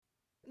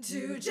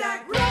Two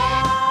Jack Bros.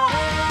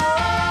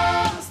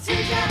 Two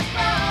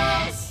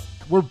Jack Bros.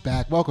 We're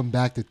back. Welcome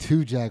back to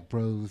Two Jack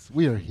Bros.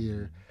 We are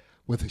here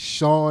with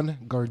Sean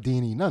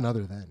Gardini, none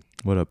other than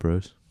What up,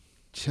 bros?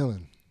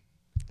 chilling.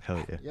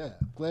 Hell yeah. Yeah,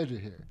 glad you're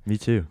here. Me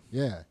too.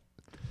 Yeah,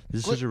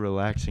 This What- is a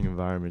relaxing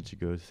environment to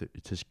go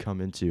to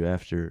come into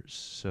after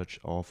such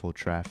awful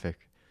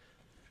traffic.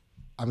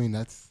 I mean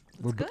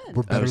we're good.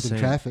 we're better was than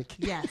saying- traffic.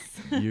 Yes.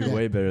 You're Yeah.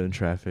 way better than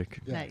traffic.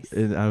 Yeah. Nice.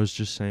 And I was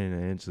just saying to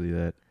Ansley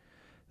that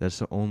that's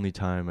the only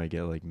time I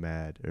get like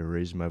mad or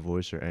raise my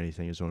voice or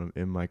anything is when I'm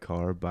in my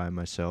car by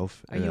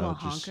myself. Are and you a I'll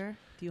just- honker?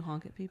 Do you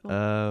honk at people?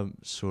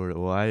 Sort of.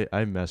 Well,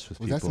 I mess with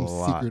Was that people some a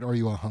lot. secret? Are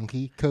you a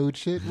hunky code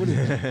shit? What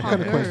is that? What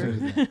kind of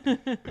question is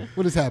that?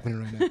 What is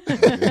happening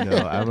right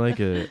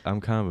now? I'm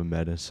kind of a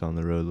menace on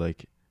the road.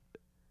 Like,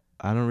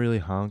 I don't really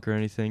honk or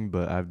anything,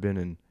 but I've been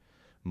in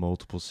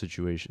multiple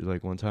situations.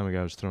 Like one time a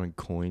guy was throwing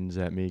coins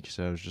at me because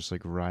I was just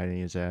like riding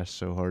his ass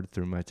so hard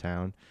through my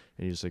town,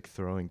 and he was like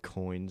throwing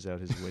coins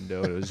out his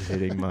window. And it was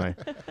hitting my.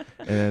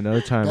 And then another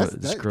time,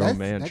 this grown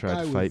man that tried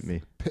guy to fight was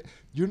me.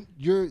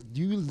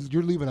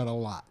 You're leaving out a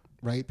lot,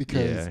 right?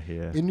 Because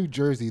Yeah. in New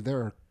Jersey there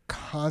are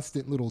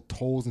constant little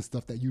tolls and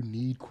stuff that you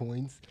need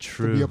coins to be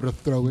True. able to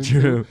throw into.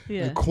 True.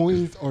 Yeah. And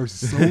coins are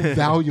so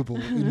valuable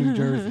in New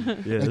Jersey. Yeah,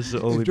 Like, this is the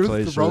if only you're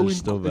place where throwing it's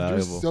still if you're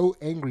valuable. so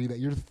angry that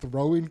you're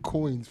throwing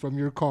coins from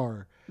your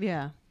car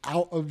Yeah.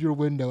 out of your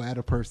window at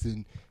a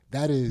person,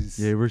 that is.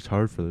 Yeah, he worked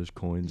hard for those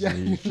coins, Yeah,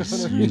 and he's you know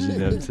just what I using mean?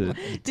 them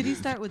to. Did he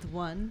start with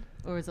one,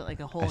 or is it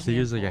like a whole? I think it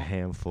was like a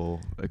handful?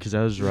 handful because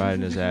I was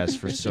riding his ass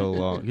for so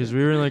long because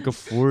we were in like a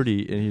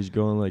 40 and he was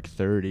going like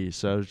 30,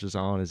 so I was just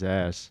on his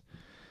ass,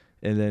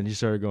 and then he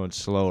started going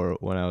slower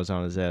when I was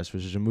on his ass,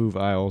 which is a move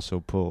I also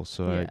pull.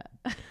 So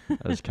Yeah.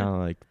 I was kind of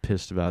like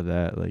pissed about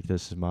that. Like,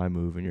 this is my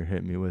move and you're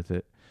hitting me with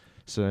it.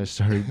 So I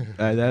started.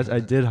 I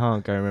did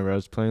honk. I remember I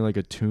was playing like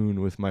a tune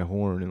with my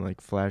horn and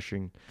like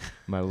flashing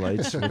my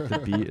lights with the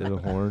beat of the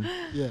horn,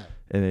 Yeah.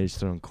 and then he's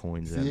throwing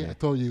coins at See, me. I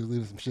told you he was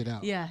leaving some shit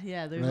out. Yeah.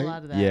 There's Right? a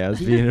lot of that. Yeah, I was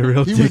He- being a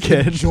real He was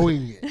dickhead.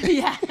 enjoying it.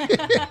 Yeah.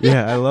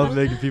 Yeah, I love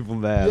making people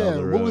mad Yeah. on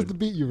the road. What was the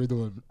beat you were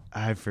doing?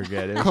 I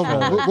forget it. Come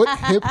on. What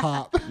hip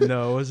hop?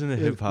 No, it wasn't a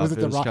hip hop. Was it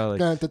the was rock? kind of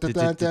Dun, like. dun,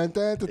 dun, dun,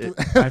 dun, dun, dun,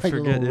 I like a forget.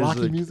 little It was Rocky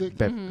like music.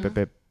 bep, Mhm. bep,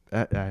 bep.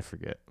 I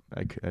forget.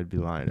 I'd be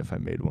lying if I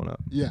made one up.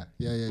 Yeah.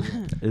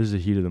 It was the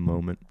heat of the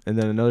moment. And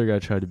then another guy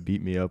tried to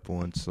beat me up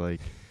once. Like,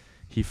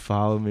 he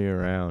followed me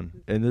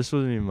around, and this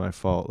wasn't even my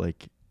fault.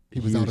 Like, He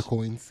was out of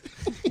coins.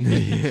 yeah.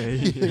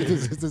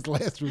 This is his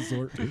last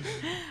resort.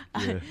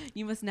 Yeah.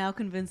 You must now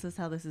convince us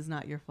how this is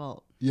not your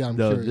fault. Yeah, I'm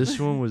No, curious. this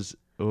one was.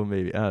 Oh,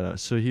 maybe I don't know.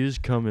 So he was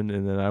coming,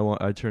 and then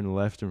I turned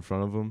left in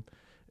front of him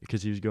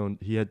because he was going.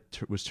 He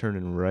was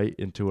turning right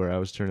into where I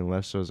was turning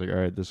left. So I was like, all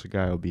right, this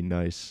guy will be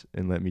nice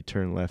and let me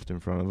turn left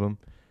in front of him.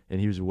 And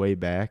he was way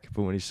back,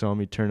 but when he saw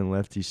me turning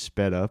left, he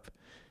sped up,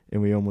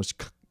 and we almost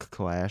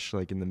clashed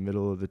like in the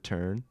middle of the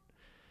turn.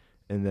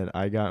 And then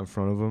I got in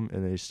front of him,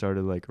 and then he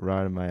started like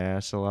riding my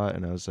ass a lot.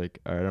 And I was like,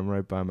 all right, I'm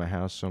right by my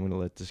house, so I'm gonna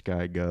let this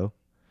guy go.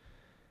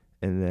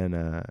 And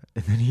then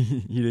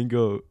he didn't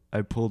go.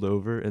 I pulled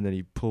over, and then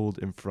he pulled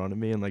in front of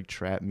me and like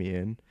trapped me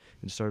in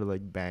and started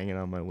like banging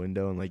on my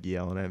window and like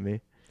yelling at me.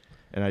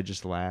 And I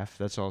just laughed.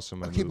 That's also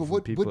my Okay, move but when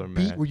what people are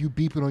beat mad. were you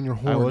beeping on your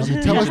horn?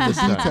 wasn't tell us beeping the this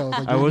time. details.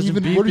 Like, I wasn't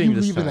what are you beeping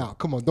this leaving time. out?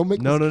 Come on, don't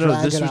make No. us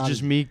drag This it was out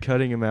just of me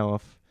cutting him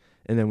off,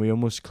 and then we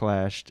almost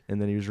clashed.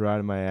 And then he was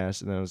riding my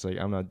ass, and then I was like,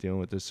 I'm not dealing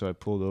with this. So I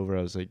pulled over.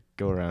 I was like,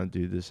 go around,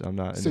 do this. I'm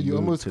not. So in the you mood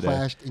almost today.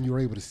 clashed, and you were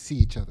able to see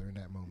each other in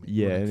that moment.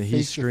 Yeah, Like, and face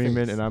he's to screaming,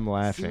 face. and I'm See what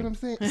laughing. I'm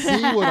saying?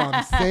 See what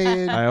I'm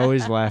saying? I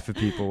always laugh at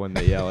people when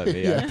they yell at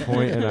me. Yeah. I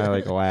point and I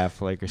like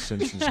laugh like a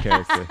Simpsons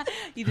character.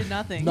 You did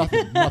nothing.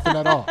 nothing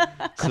at all.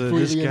 So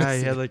this Completely guy he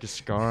innocent. had like a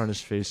scar on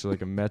his face,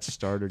 like a Mets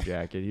starter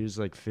jacket. He was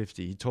like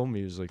 50. He told me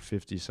he was like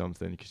 50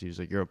 something because he was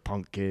like, "You're a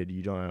punk kid.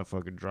 You don't know how to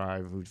fucking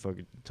drive. Who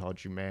fucking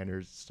taught you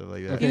manners?" Stuff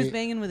like that. He was Okay.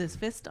 banging with his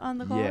fist on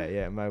the car.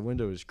 Yeah. My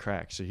window was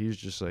cracked, so he was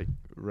just like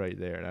right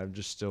there, and I'm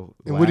just still.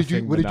 And what did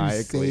you laughing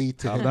say maniacally.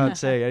 to I'm him? not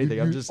saying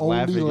anything. I'm You just only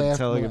laughing and laughed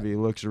telling what? him he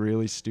looks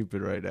really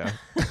stupid right now.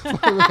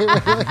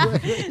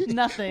 Wait.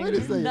 Nothing. Wait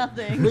a second.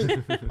 Nothing.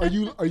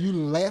 Wait, are you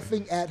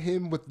laughing at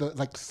him with the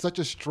like such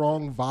a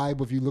strong vibe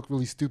of you look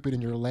really stupid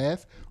in your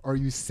laugh, or are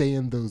you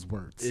saying those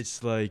words?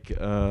 It's like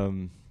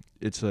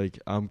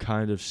I'm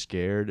kind of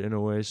scared in a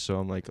way, so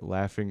I'm like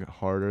laughing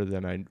harder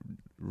than I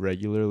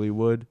regularly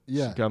would.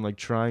 Yeah. So I'm like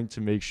trying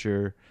to make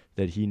sure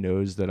that he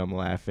knows that I'm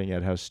laughing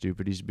at how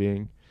stupid he's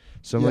being.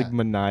 So I'm Yeah. like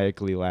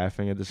maniacally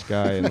laughing at this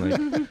guy and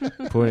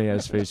like pointing at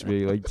his face,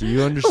 being like, "Do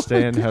you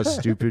understand how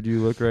stupid you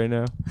look right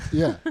now?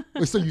 Yeah.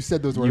 Wait, so you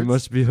said those words? You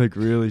must be like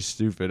really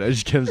stupid." I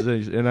just kept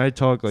saying, and I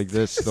talk like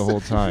this the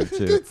whole time You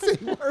too. did say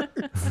words.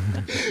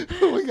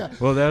 Oh my god.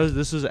 Well,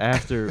 this was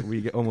after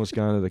we almost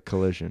got into the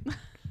collision,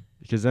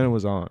 because then it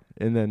was on,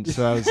 and then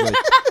so I was like,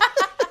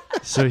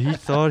 so he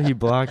thought he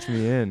blocked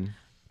me in,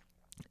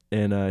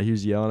 and he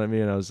was yelling at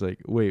me, and I was like,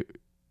 wait,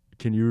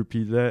 can you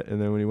repeat that? And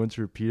then when he went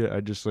to repeat it, I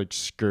just like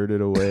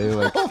skirted away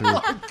like Oh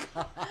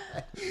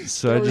through.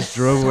 So There I were just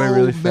drove away so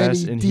really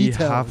fast, many and details.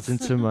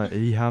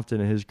 he hopped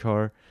into his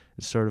car,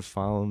 and started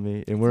following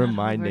me. And we're in not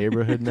my over.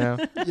 neighborhood now.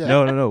 Yeah.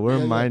 No. We're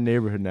Yeah, in my yeah.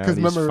 neighborhood now. Because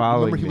And he's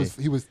following remember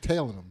me. he was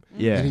tailing him.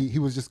 Yeah. And he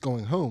was just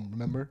going home,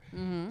 remember?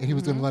 And he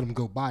was going to let him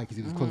go by because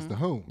he was close to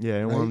home. Yeah, I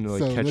didn't want him to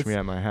right? like So catch let's- me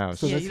at my house.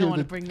 so yeah, let's you don't hear want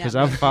to the- bring that. Because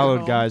I've message followed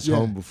home. guys Yeah.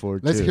 home before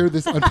too. Let's hear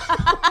this.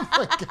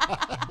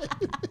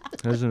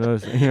 There's another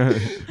thing.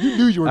 You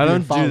knew you were I being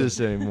don't followed. do this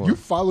anymore. You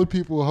followed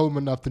people home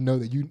enough to know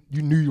that you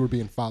knew you were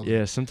being followed.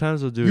 Yeah,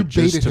 sometimes I'll do You it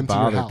just baited to him to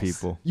your bother house.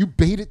 people. You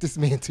baited this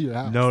man to your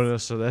house. No,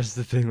 so that's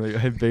the thing. Like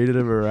I baited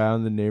him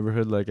around the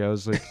neighborhood. Like I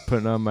was like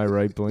putting on my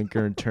right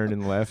blinker and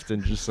turning left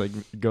and just like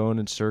going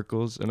in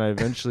circles. And I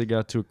eventually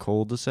got to a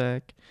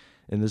cul-de-sac,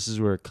 and this is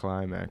where it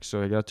climaxed.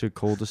 So I got to a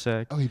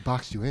cul-de-sac. Oh, he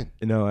boxed you in.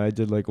 No, I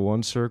did like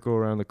one circle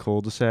around the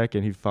cul-de-sac,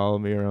 and he followed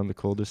me around the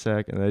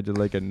cul-de-sac, and I did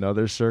like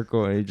another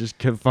circle, and he just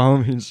kept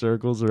following me in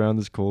circles around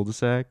this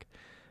cul-de-sac,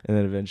 and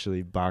then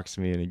eventually boxed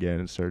me in again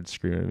and started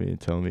screaming at me and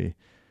telling me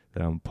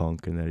that I'm a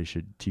punk and that he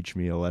should teach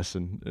me a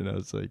lesson. And I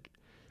was like,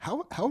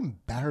 How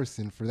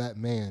embarrassing for that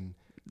man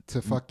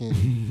to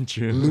fucking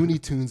True. Looney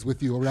Tunes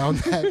with you around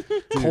that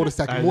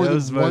cul-de-sac more that than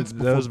was my- once that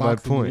before was my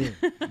boxing you point.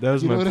 in. That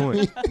was You know my what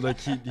I point. Like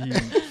he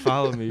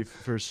followed me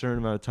for a certain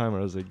amount of time, and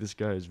I was like, this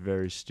guy is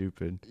very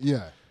stupid.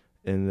 Yeah.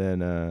 And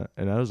then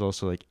and I was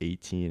also like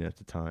 18 at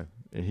the time,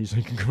 and he's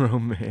like a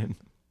grown man.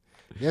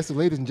 Yeah, so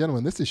ladies and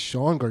gentlemen, this is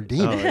Sean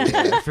Gardini. Oh,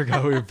 yeah, I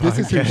forgot we were This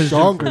is who podcasting.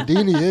 Sean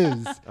Gardini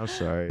is. I'm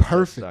sorry.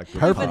 Perfect, That's not good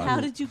perfect. But pod. how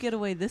did you get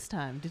away this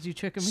time? Did you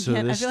trick him So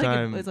again? I this feel like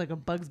time- it was like a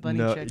Bugs Bunny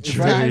No, trick.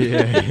 true, this time.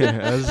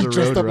 yeah. I was He a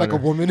dressed road up like a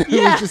runner. woman. It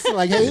Yeah. was just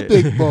like, hey, Yeah.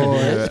 big boy.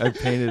 Yeah, I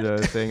painted a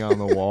thing on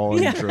the wall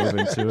and Yeah. drove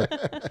into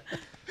it.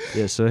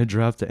 Yeah, so I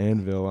dropped the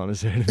anvil on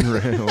his head and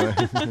ran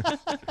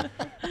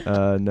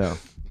away. No.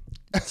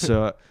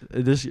 So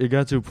it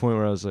got to a point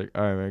where I was like,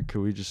 all right, man,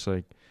 could we just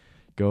like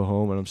go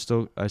home?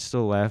 And I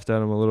still laughed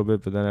at him a little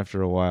bit, but then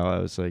after a while I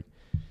was like,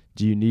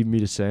 do you need me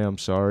to say I'm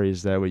sorry?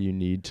 Is that what you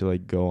need to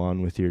like go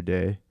on with your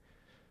day?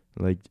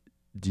 Like,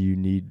 do you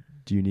need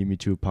me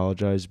to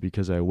apologize?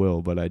 Because I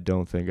will, but I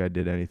don't think I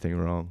did anything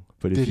wrong.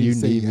 But Did if he you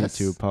say need yes?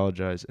 me to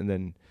apologize, and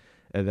then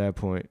at that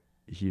point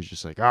he was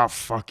just like, oh,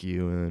 fuck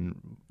you, and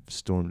then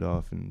stormed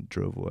off and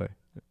drove away.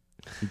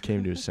 He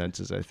came to his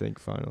senses, I think,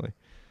 finally.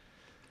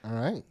 All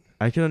right.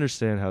 I can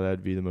understand how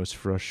that'd be the most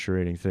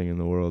frustrating thing in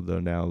the world, though,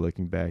 now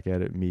looking back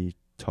at it, me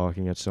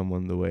talking at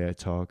someone the way I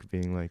talk,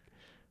 being like,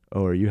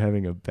 oh, are you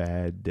having a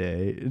bad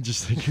day?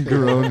 Just like a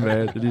grown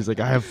man. And he's like,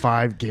 I have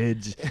 5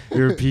 kids.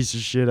 You're a piece of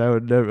shit. I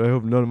hope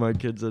none of my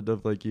kids end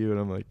up like you. And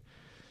I'm like,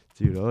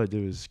 dude, all I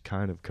did was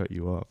kind of cut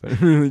you off. I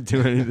didn't really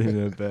do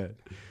anything that bad.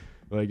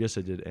 Well, I guess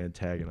I did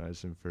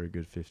antagonize him for a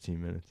good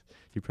 15 minutes.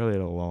 He probably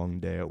had a long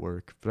day at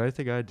work, but I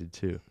think I did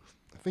too.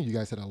 I think you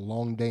guys had a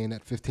long day in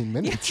that 15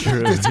 minutes. True.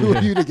 The two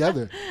of you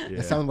together. Yeah.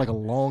 It sounded like a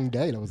long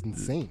day. That was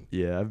insane.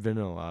 Yeah, I've been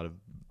in a lot of,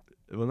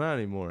 well, not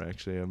anymore,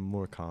 actually. I'm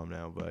more calm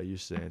now, but I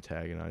used to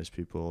antagonize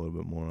people a little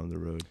bit more on the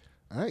road.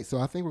 All right, so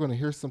I think we're going to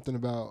hear something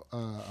about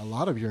a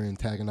lot of your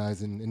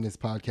antagonizing in this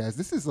podcast.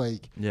 This is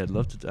like, Yeah, I'd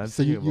love to. I'm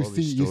so thinking you of all see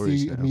these you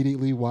stories see now.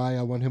 immediately why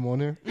I want him on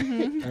here.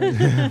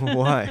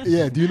 Why?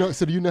 Yeah, do you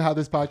know how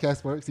this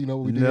podcast works? Do you know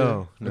what we do?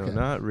 No, here? Okay.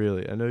 not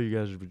really. I know you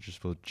guys were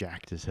just both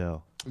jacked as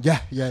hell. Yeah,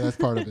 that's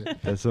part of it.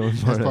 That's the only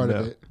That's part, part I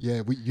of know. it.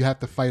 Yeah, you have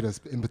to fight us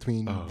in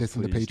between Oh, this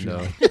and the please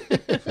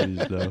Patreon. no.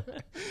 Please no.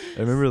 I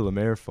remember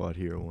Lemaire fought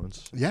here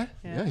once. Yeah,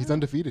 Yeah. he's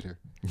undefeated here.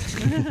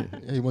 Yeah,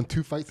 he won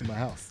 2 fights in my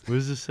house. What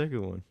was the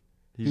second one?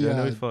 I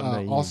know he fought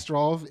Naeem.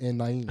 Ostrov and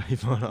Naeem. He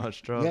fought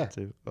Ostrov Yeah.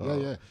 too.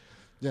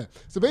 Yeah.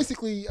 So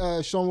basically,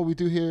 Sean, what we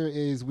do here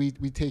is we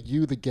take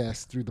you, the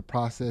guest, through the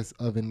process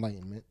of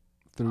enlightenment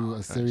through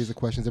a series nice. of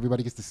questions.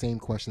 Everybody gets the same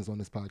questions on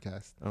this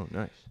podcast. Oh,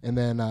 nice. And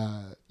then,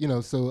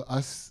 so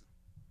us,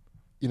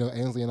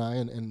 Ainsley and I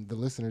and the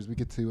listeners, we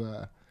get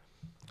to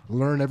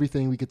learn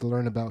everything we get to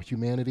learn about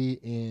humanity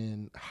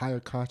and higher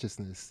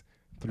consciousness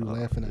through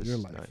laughing at this your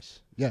is life. Nice.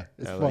 Yeah,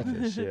 it's I fun. like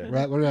this. Yeah.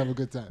 Right? We're going to have a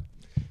good time.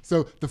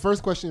 So the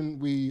first question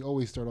we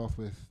always start off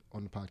with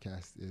on the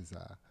podcast is,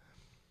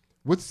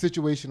 what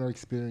situation or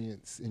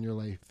experience in your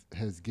life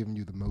has given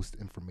you the most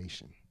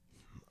information?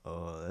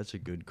 Oh, that's a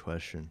good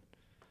question.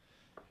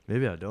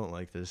 Maybe I don't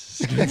like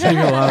this. It's gonna take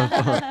a lot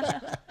of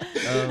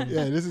fun.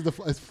 Yeah, this is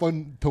it's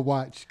fun to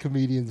watch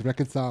comedians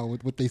reconcile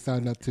with what they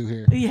signed up to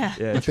here. Yeah.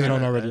 Yeah, But they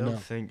don't already know.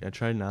 I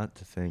try not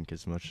to think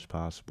as much as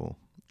possible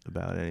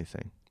about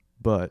anything.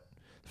 But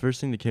the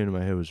first thing that came to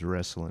my head was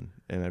wrestling,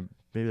 and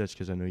maybe that's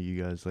because I know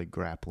you guys like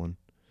grappling.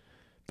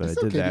 But It's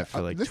I did okay. that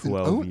for like Listen,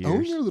 12 own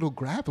years. your little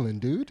grappling,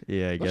 dude.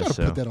 Yeah, I Don't guess try to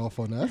so. put that off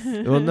on us.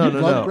 Well, no, You no,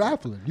 love no.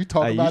 grappling. You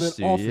talk I about used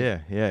it to, often.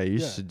 yeah. I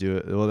used Yeah. to do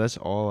it. Well, that's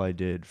all I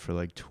for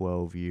like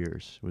 12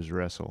 years was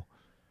wrestle.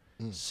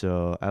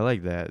 So I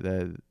like that.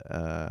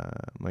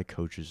 My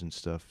coaches and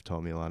stuff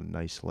taught me a lot of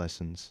nice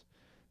lessons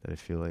that I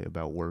feel like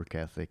about work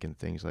ethic and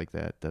things like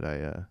that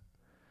I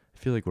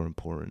feel like were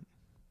important.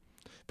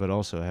 But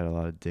also I had a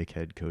lot of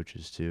dickhead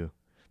coaches too.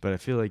 But I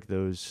feel like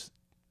those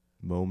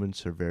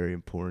moments are very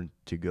important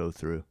to go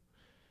through.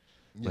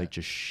 Yeah. Like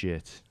just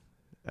shit.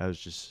 I was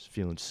just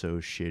feeling so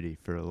shitty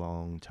for a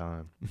long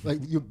time. Like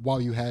while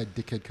you had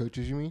dickhead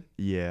coaches, you mean?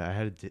 Yeah, I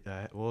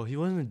had well, he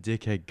wasn't a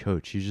dickhead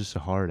coach. He's just a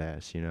hard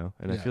ass, you know.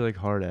 And I Yeah. feel like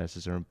hard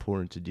asses are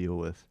important to deal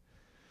with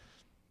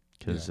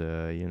because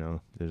you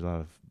know, there's a lot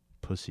of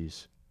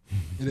pussies.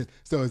 It is.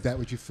 So is that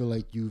what you feel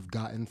like you've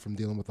gotten from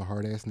dealing with a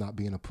hard ass, not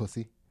being a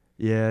pussy?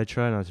 Yeah, I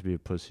try not to be a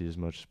pussy as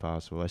much as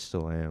possible. I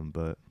still am,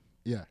 but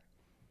Yeah.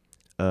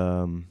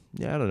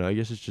 yeah, I don't know. I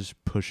guess it's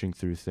just pushing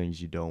through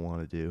things you don't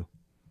want to do.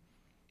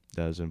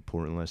 That was an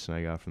important lesson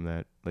I got from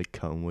that, like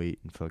cutting weight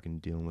and fucking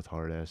dealing with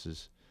hard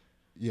asses.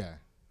 Yeah.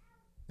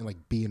 And like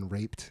being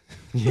raped.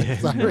 Yeah,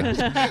 Sorry.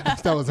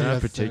 That was not unnecessary.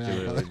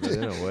 particularly, but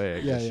in a way, I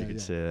Yeah, guess yeah, you could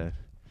yeah. say that.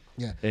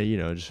 Yeah. And you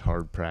know, just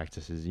hard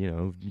practices. You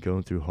know,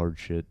 going through hard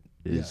shit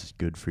is Yeah.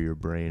 good for your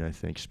brain. I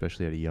think,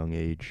 especially at a young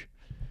age.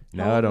 How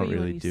Now I old were don't you when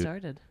really you do.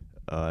 started?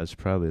 It's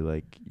probably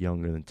like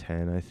younger than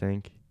 10, I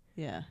think.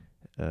 Yeah.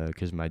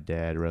 Because my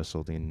dad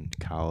wrestled in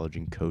college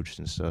and coached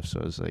and stuff. So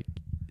I was like,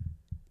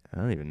 I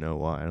don't even know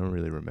why. I don't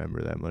really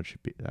remember that much.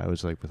 I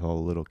was like with all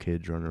the little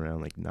kids running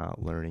around, like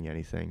not learning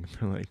anything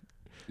for like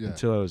Yeah.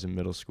 until I was in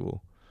middle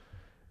school.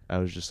 I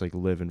was just like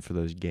living for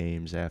those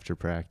games after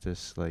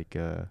practice. Like,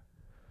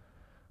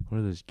 what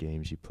are those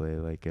games you play?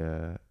 Like,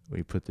 where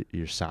you put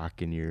your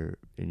sock in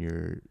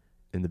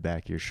the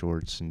back of your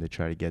shorts and they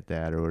try to get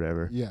that or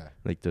whatever. Yeah.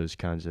 Like those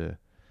kinds of.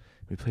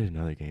 We played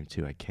another game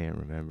too. I can't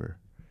remember.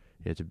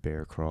 You had to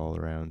bear crawl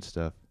around and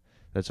stuff.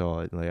 That's all.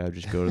 I would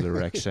just go to the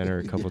rec center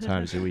a couple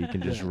times a week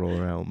and just Yeah. roll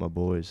around with my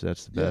boys.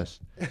 That's the Yeah.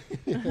 best.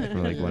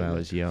 Or like when I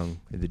was young,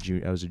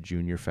 I was a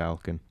junior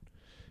Falcon,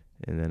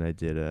 and then I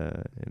did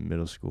in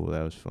middle school.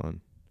 That was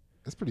fun.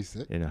 That's pretty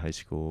sick. In high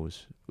school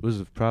it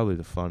was probably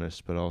the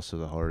funnest, but also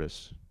the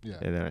hardest. Yeah.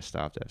 And then I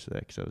stopped after that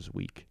because I was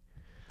weak.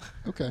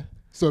 Okay.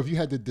 So if you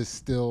had to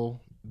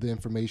distill the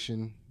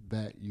information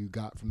that you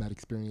got from that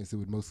experience, it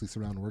would mostly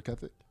surround work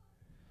ethic?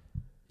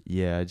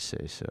 Yeah, I'd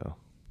say so.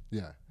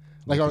 Yeah.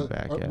 Like Looking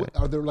back at it.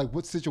 are there like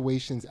what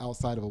situations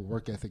outside of a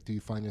work ethic do you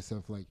find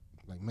yourself like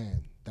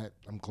man, that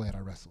I'm glad I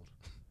wrestled?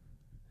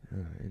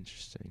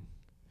 Interesting.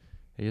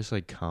 I guess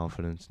like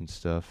confidence and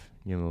stuff.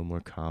 You get a little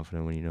more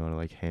confident when you know how to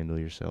like handle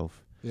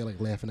yourself. Yeah,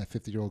 like laughing at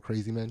 50-year-old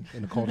crazy men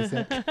in the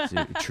cul-de-sac.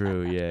 Dude,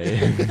 true, yeah.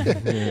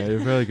 Yeah,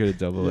 I probably could have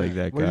double legged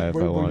that Were you- guy if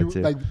were- I were wanted you,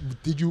 to. Like,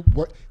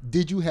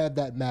 did you have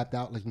that mapped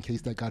out, like in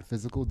case that got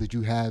physical? Did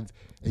you have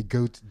a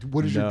go-to?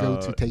 What is your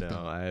go-to takedown?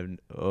 No, I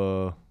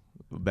haven't.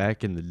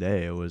 Back in the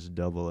day, it was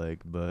double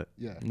leg, but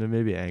Yeah.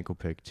 maybe ankle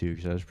pick too,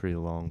 because I was pretty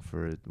long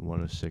for a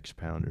 106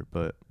 pounder.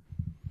 But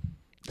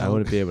I That would-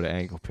 wouldn't be able to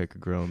ankle pick a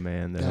grown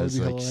man that That would has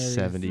be like hilarious.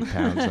 70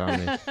 pounds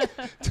on me.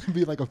 To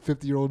be like a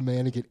 50-year-old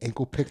man and get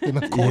ankle picked in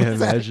the Yeah, cul-de-sac.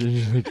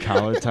 imagine like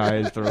collar tie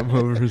and throw him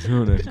over his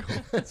own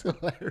ankle. That's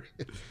hilarious.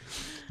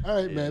 All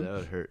right, Yeah, man. that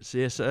would hurt. So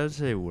yes, I would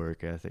say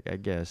work ethic. I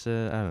guess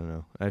I don't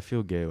know. I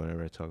feel gay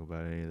whenever I talk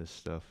about any of this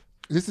stuff.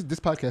 This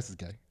podcast is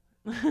gay.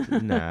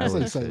 Nah, I It's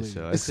wouldn't slightly say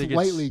so. gay. I It's think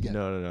slightly gay.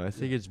 No. I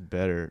think it's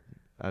better.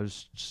 I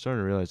was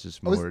starting to realize it's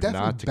Oh, it's more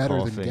definitely not to better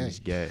call than things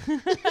gay.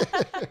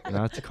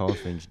 Not to call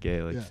things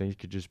gay. Like Yeah. things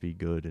could just be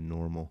good and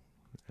normal.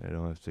 I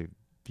don't have to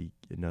be.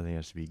 Nothing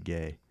has to be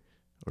gay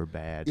or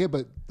bad. Yeah,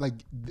 but like,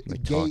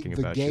 Like gay, talking the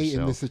about gay in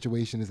yourself. this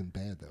situation isn't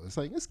bad though. It's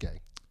like it's gay,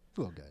 it's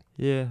a little gay.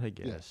 Yeah, I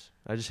guess.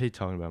 I just hate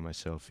talking about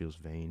myself. Feels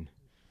vain.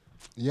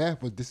 Yeah,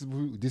 but this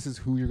is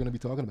who you're gonna be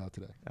talking about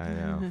today. I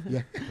know.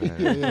 Yeah, I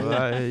know.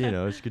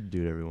 Well, it's good to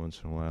do it every once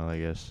in a while, I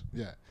guess.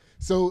 yeah.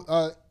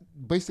 So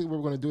basically, what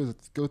we're gonna do is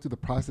go through the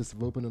process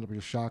of opening up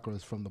your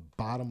chakras from the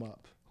bottom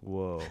up.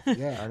 Whoa.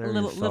 Yeah. I never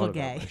Little- even little thought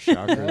gay.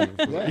 about my chakra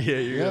before. Yeah, Yeah,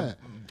 you're yeah. gonna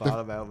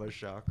bottom out my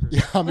chakra.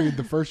 Yeah, I mean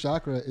the first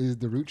chakra is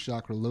the root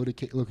chakra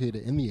located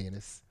in the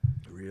anus.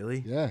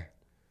 Really? Yeah.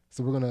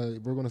 So we're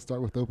gonna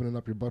start with opening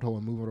up your butthole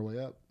and move our way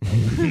up.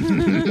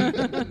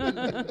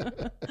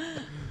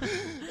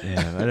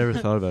 Yeah, I never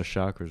thought about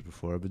chakras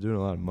before. I've been doing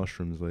a lot of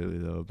mushrooms lately,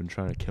 though. I've been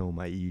trying to kill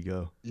my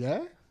ego.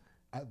 Yeah.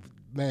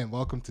 Man,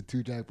 welcome to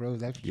Two Jack Bros.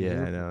 That's what you're Yeah,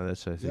 here I for. know.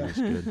 That's what I think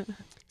Yeah. is good.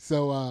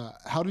 So,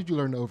 how did you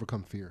learn to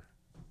overcome fear?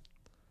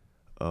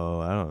 Oh,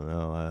 I don't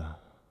know.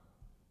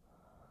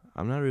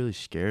 I'm not really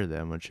scared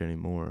that much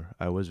anymore.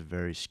 I was a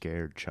very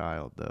scared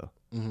child, though.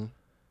 Mm-hmm.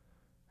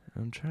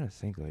 I'm trying to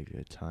think like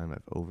a time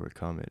I've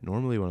overcome it.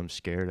 Normally, when I'm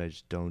scared, I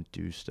just don't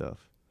do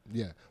stuff.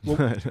 Yeah. Well,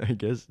 But I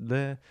guess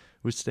that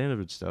with stand-up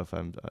and stuff,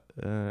 I'm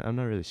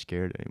not really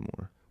scared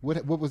anymore.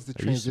 what was the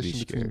I used to be transition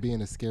between scared.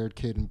 being a scared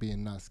kid and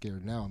being not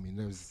scared now? I mean,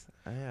 there's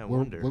I where-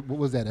 wonder. what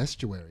was that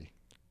estuary?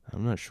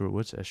 I'm not sure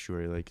what's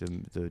estuary, like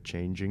the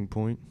changing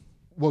point.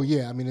 Well,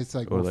 yeah, I mean it's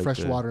like Or where like fresh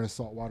the- water and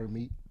salt water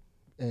meet,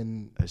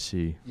 and I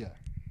see. yeah,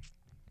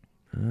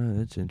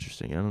 That's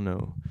interesting. I don't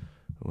know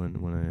when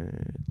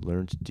I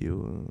learned to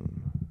deal.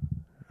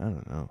 I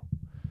don't know,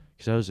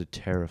 because I was a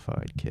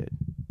terrified kid.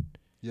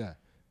 yeah,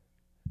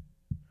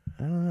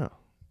 I don't know.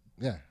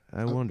 yeah.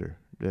 I wonder.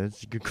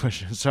 That's a good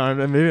question. Sorry,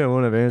 maybe I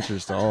won't have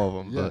answers to all of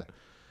them, Yeah.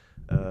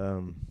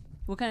 but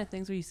What kind of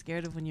things were you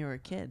scared of when you were a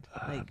kid?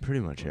 Like, pretty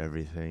much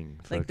everything.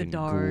 like the Fucking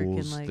dark and,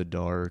 ghouls, like- the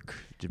dark,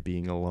 to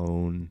being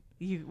alone.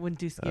 You wouldn't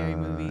do scary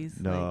movies.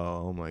 No, like-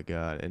 oh my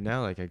god. And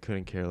now like I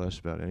couldn't care less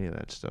about any of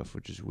that stuff,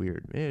 which is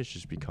weird. Maybe it's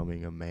just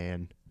becoming a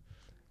man.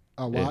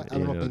 Well, And, I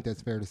you don't know, think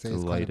that's fair to say. It's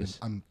kind of lightest.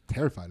 I'm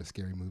terrified of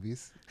scary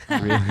movies.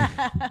 Really?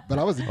 But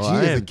I was a G Oh, I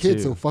as a am kid,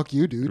 too. so fuck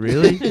you, dude.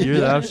 Really?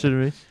 You're the opposite of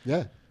me?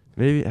 Yeah.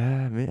 Maybe I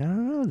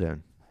don't know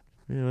then.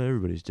 You know,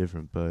 everybody's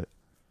different, but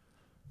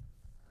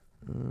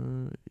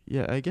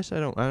yeah, I guess I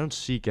don't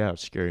seek out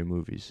scary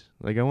movies.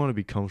 Like I want to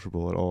be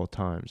comfortable at all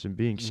times, and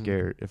being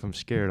scared, if I'm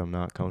scared, I'm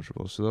not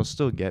comfortable. So they'll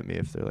still get me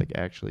if they're like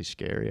actually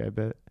scary, I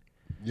bet.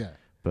 Yeah.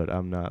 But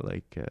I'm not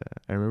like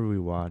I remember we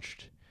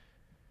watched,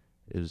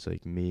 it was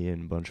like me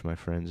and a bunch of my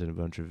friends and a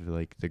bunch of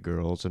like the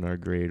girls in our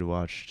grade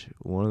watched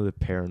one of the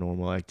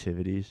Paranormal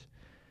Activities,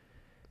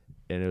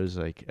 and it was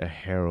like a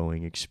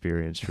harrowing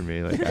experience for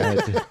me. Like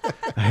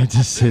I had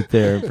to sit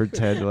there and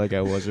pretend like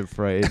I wasn't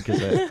frightened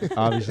because I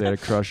obviously had a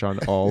crush on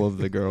all of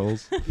the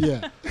girls,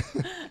 Yeah.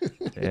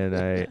 and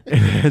I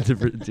had to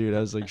dude, I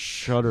was like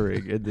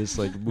shuddering in this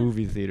like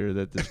movie theater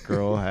that this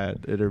girl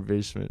had in her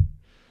basement.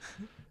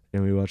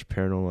 And we watched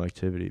Paranormal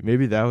Activity.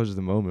 Maybe that was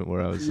the moment where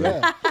I was like,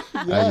 Yeah.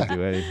 I Yeah. can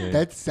do anything.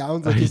 That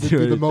sounds I like it do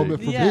would be the anything.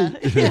 moment for Yeah. me.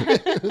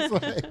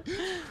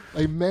 It's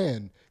like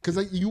man, because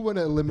like you want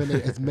to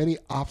eliminate as many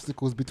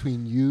obstacles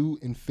between you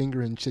and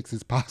fingering chicks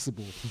as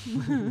possible.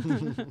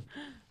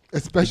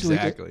 Especially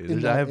exactly. in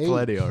I that have age,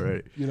 plenty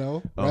already. You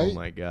know, Oh right?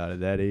 my god, at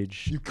that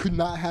age, You could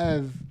not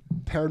have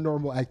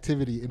Paranormal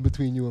Activity in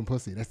between you and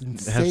pussy. That's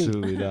insane.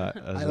 absolutely not.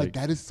 I was I like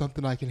that is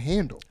something I can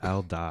handle.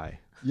 I'll die.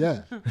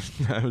 Yeah,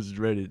 I was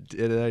ready,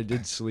 and I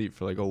did sleep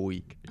for like a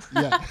week.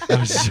 yeah, I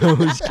was so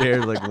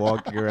scared, like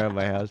walking around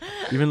my house,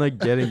 even like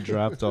getting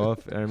dropped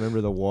off. And I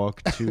remember the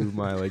walk to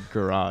my like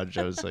garage.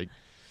 I was like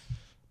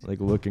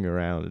looking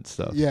around and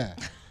stuff. yeah.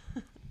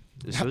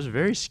 So it was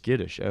very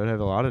skittish. I would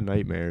have a lot of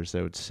nightmares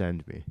that would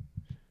send me.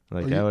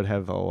 Like I would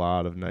have a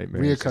lot of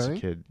nightmares as a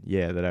Reoccurring? kid.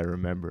 Yeah, that I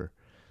remember.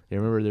 I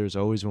remember there was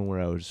always one where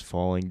I was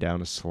falling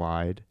down a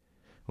slide,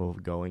 or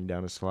going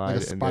down a slide,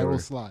 Like a and there spiral were,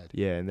 slide.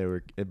 yeah, and there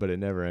were, but it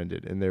never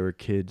ended, and there were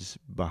kids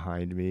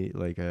behind me,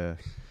 like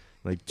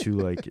two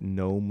like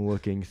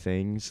gnome-looking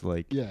things,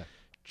 like Yeah,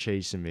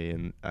 chasing me,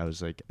 and I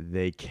was like,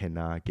 they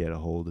cannot get a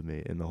hold of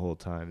me, and the whole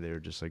time they were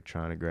just like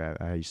trying to grab.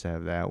 I used to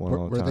have that one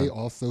all the were time. they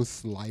also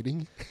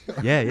sliding?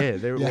 Yeah,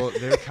 they were. Yeah. Well,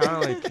 they were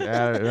kind of like.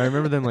 I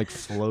remember them like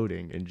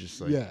floating and just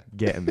like Yeah.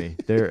 getting me.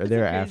 They're Crazy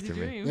after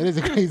me. dream. That is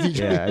a crazy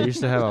dream. Yeah, I used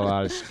to have a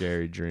lot of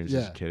scary dreams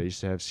as Yeah. a kid. I used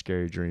to have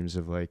scary dreams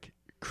of like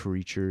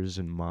creatures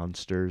and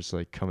monsters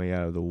like coming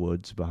out of the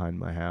woods behind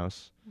my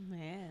house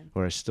Man.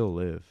 where I still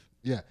live.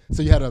 Yeah.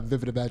 So you had a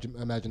vivid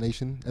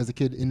imagination as a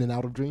kid, in and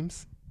out of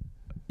dreams.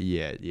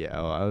 Yeah.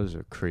 Oh, I was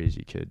a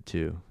crazy kid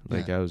too.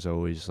 Like Yeah. I was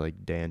always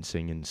like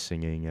dancing and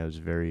singing. I was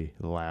very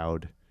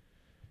loud.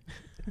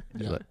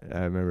 Yeah. Like, I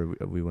remember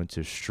we went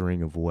to a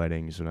string of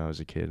weddings when I was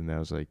a kid, and that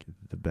was like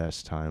the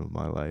best time of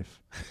my life.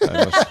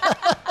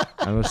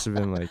 I must have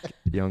been like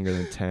younger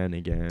than 10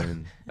 again,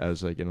 and I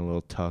was like in a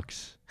little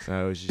tux. And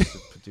I always used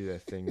to do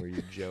that thing where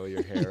you gel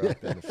your hair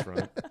up in the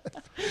front,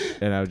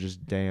 and I would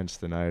just dance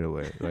the night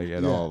away, like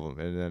at Yeah. all of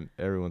them. And then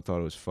everyone thought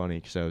it was funny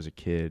because I was a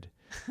kid.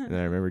 And then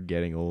I remember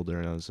getting older,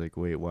 and I was like,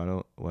 wait, why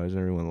doesn't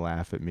everyone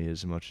laugh at me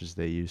as much as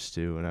they used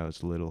to when I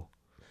was little?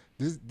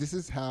 This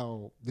is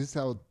how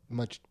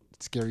much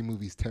scary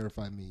movies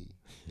terrify me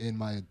in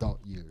my adult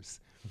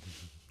years.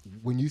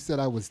 When you said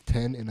I was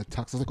 10 in a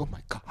tux, I was like, oh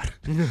my god.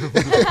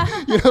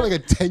 You know, like a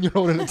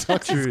 10-year-old in a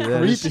tux True, is that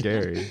creepy. is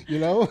scary. You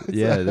know? It's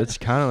Yeah, like that's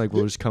kind of like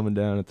what was coming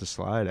down at the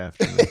slide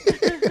after me.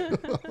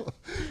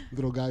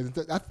 little guys.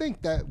 I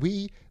think that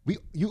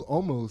you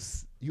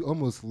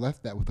almost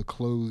left that with a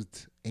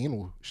closed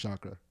anal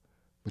chakra,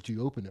 but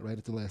you opened it right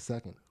at the last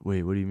second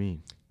Wait, what do you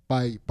mean?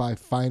 by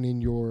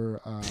finding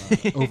your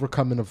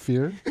overcoming of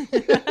fear,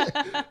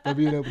 by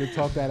being able to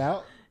talk that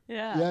out.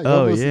 Yeah. Yeah,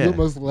 Yeah. you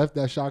almost left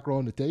that chakra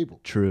on the table.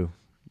 True.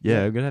 Yeah,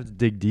 Yeah. I'm gonna have to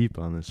dig deep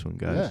on this one,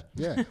 guys.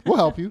 Yeah, we'll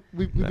help you.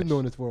 We've been Nice.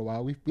 doing this for a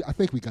while. I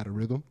think we got a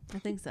rhythm. I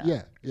think so.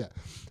 Yeah.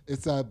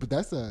 It's but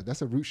that's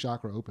a root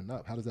chakra opened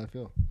up. How does that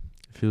feel?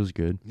 It feels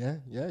good. Yeah.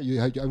 I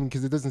mean,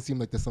 because it doesn't seem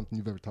like that's something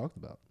you've ever talked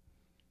about.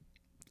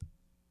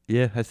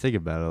 Yeah, I think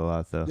about it a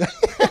lot though.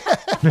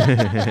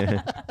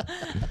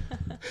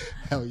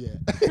 Hell yeah.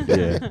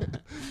 Yeah,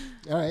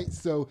 All right.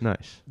 So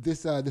nice.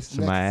 this So next.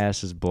 my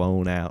ass is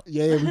blown out.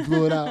 Yeah, we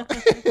blew it out.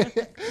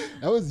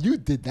 You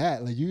did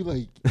that.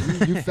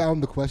 You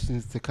found the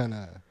questions to kind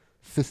of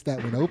fist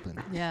that one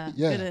open. Yeah.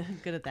 Yeah.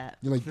 Good at that.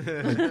 You're like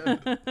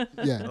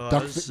yeah. Oh,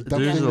 duck I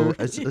finger,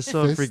 I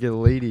saw a fist.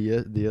 freaking lady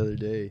the other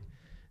day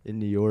in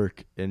New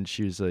York, and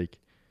she was like,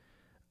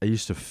 I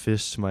used to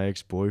fist my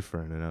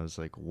ex-boyfriend, and I was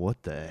like,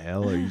 what the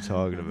hell are you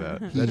talking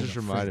about? He That ain't just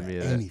afraid reminded me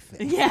of that.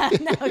 anything. Yeah.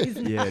 No, he's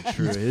not. Yeah,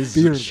 true. His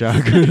fearless.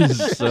 chakra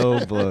is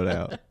so blown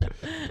out.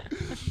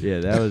 Yeah,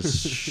 that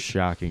was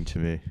shocking to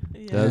me.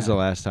 That was the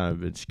last time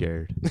I've been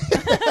scared.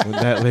 When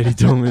that lady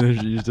told me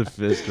that she used to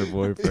fist her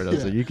boyfriend, I was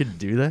Yeah. like, you can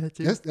do that,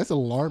 dude? That's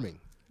alarming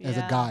as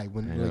a Yeah. guy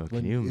when I know,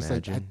 when can you it's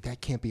like imagine?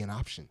 that can't be an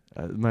option.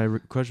 My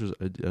question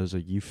was, I was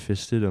like, you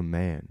fisted a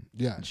man?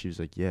 Yeah. And she was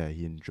like, yeah,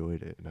 he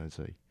enjoyed it. And I was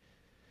like,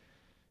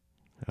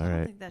 All I don't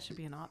right. think that should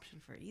be an option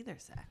for either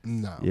sex.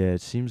 No. Yeah,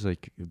 it seems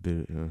like a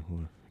bit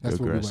That's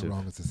where we aggressive. went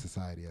wrong as a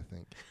society, I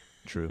think.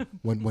 True.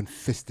 When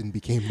fisting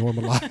became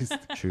normalized.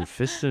 True.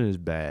 Fisting is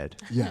bad.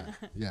 Yeah.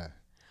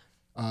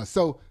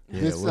 So Yeah,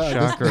 this what this-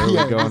 chakra are we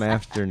yeah, going this-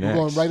 after We're next?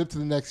 going right up to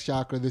the next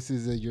chakra. This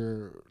is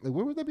your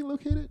where would that be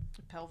located?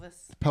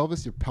 Pelvis.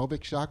 Pelvis, your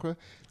pelvic chakra.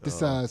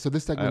 This Oh, so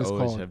this I segment is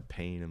always called. have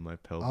pain in my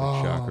pelvic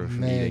Oh, chakra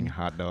from man. eating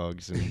hot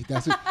dogs and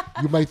That's what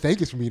you might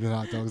think it's from eating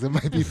hot dogs. It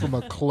might be from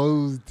a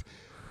closed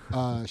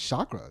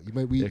chakra. You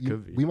might It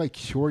could be. we might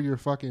cure your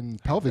fucking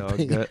pelvic dog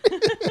pain. gut.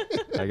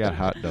 I got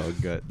hot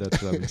dog gut.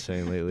 That's what I've been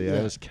saying lately. Yeah.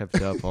 I was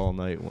kept up all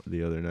night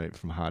the other night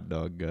from hot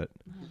dog gut.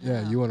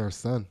 Yeah, you and our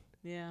son.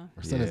 Yeah.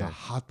 Our son is a Yeah.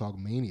 hot dog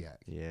maniac.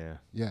 Yeah.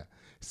 Yeah.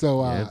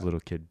 So Yeah, I have little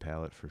kid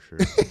palate for sure.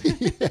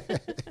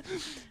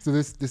 so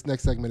this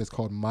next segment is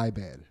called My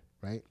Bad,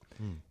 right?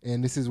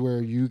 And this is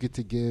where you get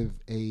to give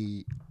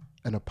an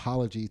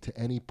apology to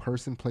any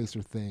person, place,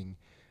 or thing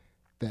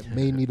that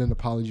may need an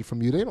apology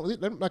from you. They're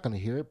not going to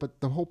hear it, but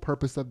the whole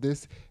purpose of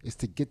this is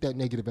to get that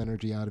negative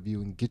energy out of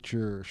you and get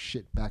your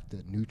shit back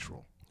to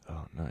neutral.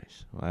 Oh,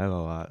 nice. Well, I have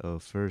a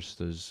lot. First,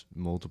 there's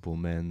multiple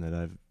men that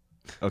I've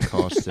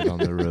accosted on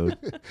the road.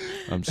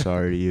 I'm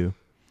sorry to you.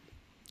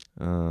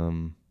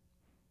 The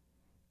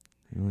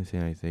only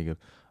thing I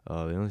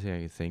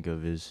can think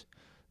of is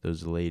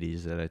those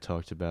ladies that I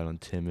talked about on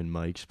Tim and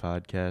Mike's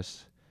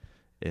podcast,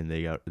 and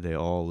they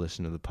all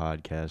listened to the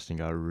podcast and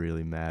got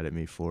really mad at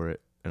me for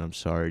it. And I'm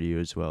sorry to you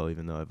as well,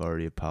 even though I've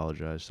already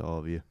apologized to all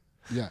of you.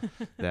 Yeah.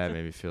 That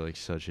made me feel like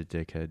such a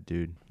dickhead,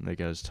 dude.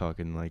 Like I was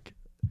talking like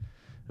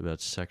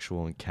about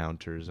sexual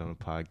encounters on a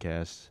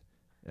podcast.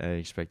 I didn't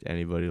expect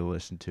anybody to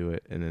listen to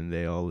it, and then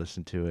they all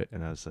listened to it,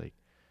 and I was like,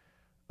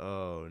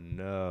 oh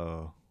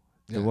no.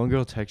 Yeah. The one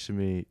girl texted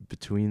me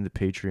between the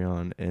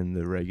Patreon and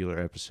the regular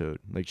episode.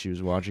 Like she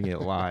was watching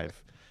it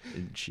live,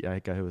 and I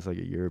got hit with like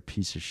you're a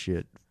piece of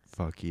shit,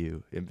 fuck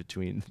you, in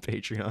between the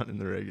Patreon and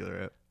the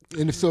regular ep.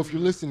 And if you're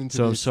listening to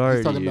So I'm this, sorry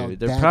he's to talking you. about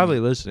They're daddy. probably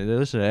listening. They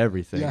listen to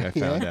everything, Yeah, I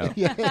found out.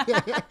 Yeah.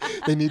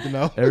 They need to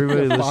know.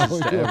 Everybody They're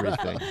listens to following you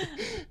everything. around.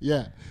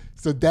 Yeah.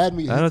 So dad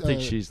me. I don't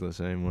think she's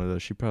listening anymore, though.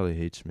 She probably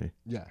hates me.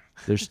 Yeah.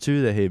 There's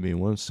two that hate me.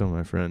 One's still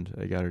my friend.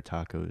 I got her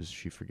tacos.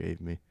 She forgave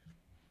me.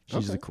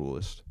 She's the Okay.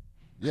 coolest.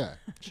 Yeah.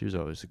 She was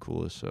always the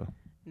coolest, so.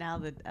 Now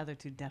the other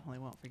two definitely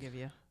won't forgive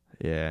you.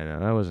 Yeah,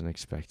 no, I wasn't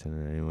expecting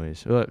it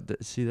anyways. Well,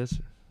 see, that's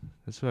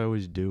what I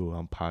always do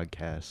on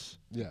podcasts.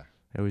 Yeah.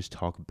 I always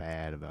talk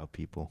bad about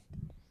people.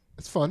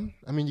 It's fun.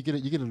 I mean, you get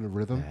it in a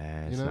rhythm.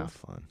 Nah, it's you know? not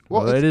fun.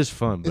 Well, Well, it is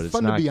fun, but it's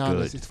fun not to be good.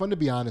 honest. It's fun to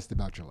be honest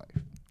about your life,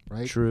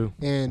 right? True.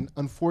 And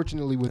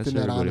unfortunately, within what that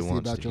everybody honesty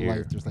wants about to your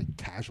hear. life, there's like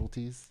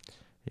casualties,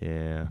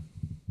 Yeah.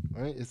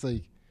 right? It's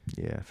like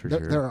Yeah, for there,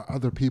 sure. there are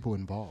other people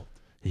involved.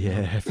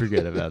 Yeah, I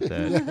forget about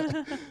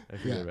that. I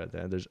forget Yeah. about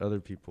that. There's other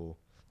people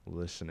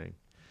listening.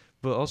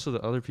 But also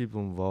the other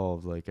people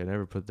involved, like I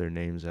never put their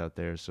names out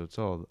there, so it's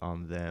all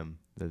on them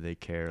that they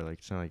care. Like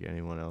it's not like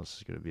anyone else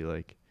is gonna be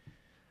like,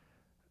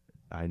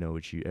 I know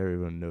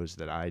everyone knows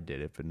that I did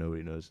it, but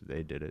nobody knows that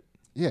they did it.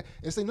 Yeah.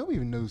 It's like nobody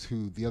even knows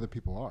who the other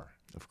people are,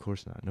 Of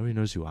course not. Nobody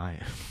knows who I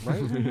am.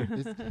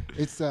 right?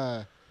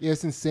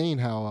 It's insane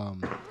how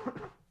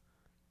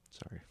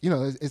Sorry. you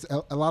know, it's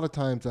a lot of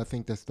times I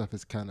think that stuff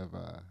is kind of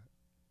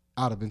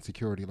out of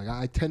insecurity. Like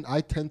I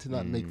tend to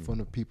not make fun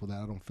of people that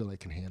I don't feel like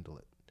can handle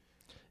it.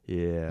 Yeah.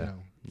 You know?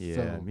 Yeah,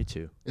 So me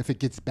too. if it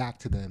gets back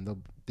to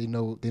them, they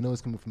know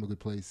it's coming from a good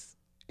place,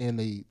 and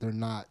they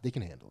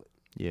can handle it.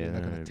 Yeah, They're not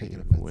they're gonna not take be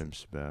it offensive.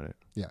 wimps about it.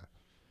 Yeah.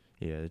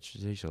 Yeah, it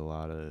just takes a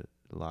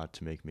lot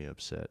to make me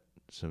upset.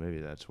 So maybe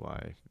that's why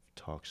I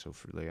talk so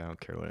like I don't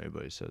care what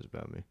anybody says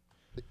about me.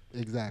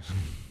 Exactly.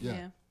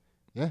 Yeah.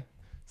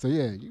 So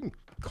yeah, you can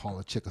call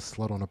a chick a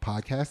slut on a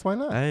podcast. Why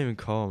not? I didn't even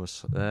call him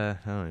I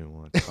don't even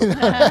want to talk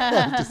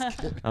about it. Just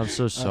kidding. I'm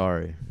so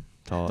sorry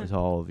to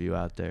all of you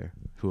out there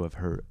who I've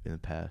hurt in the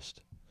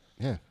past.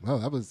 Yeah. Well,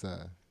 that was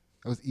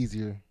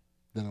easier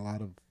than a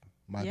lot of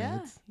my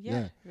bads.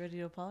 Yeah. Ready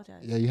to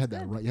apologize. Yeah, you had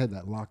that Good. right. You had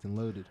that locked and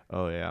loaded.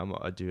 Oh yeah,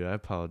 dude. I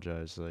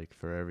apologize like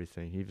for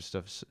everything. Even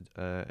stuff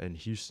in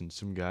Houston,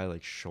 some guy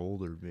like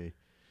shouldered me,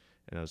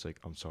 and I was like,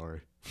 I'm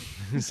sorry.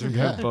 Some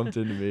guy Yeah. bumped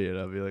into me, and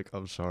I'll be like,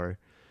 I'm sorry.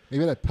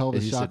 Maybe that And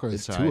pelvis he said, chakra is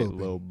it's too alright, open.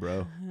 low,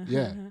 bro.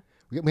 Yeah.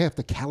 We have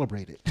to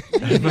calibrate it.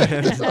 I might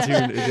have to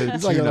get a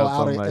It's like a tune little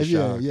up on my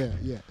shock. yeah.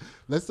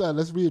 Let's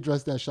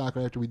readdress that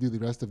chakra after we do the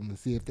rest of them and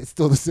see if it's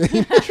still the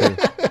same. True.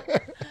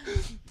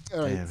 All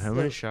right. Damn, how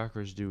many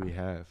chakras do we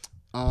have?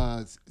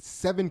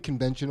 7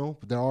 conventional,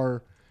 but there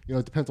are,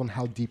 it depends on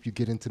how deep you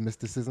get into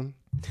mysticism,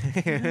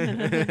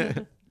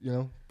 but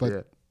Yeah.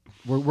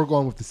 we're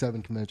going with the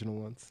 7 conventional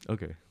ones.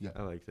 Okay. Yeah.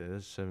 I like that.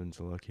 7's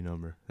a lucky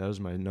number. That was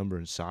my number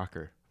in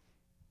soccer.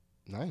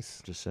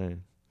 Nice. Just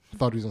saying. I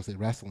thought he was gonna say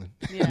wrestling.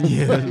 Yeah.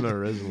 Yeah, that's my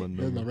wrestling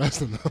That's number. not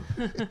wrestling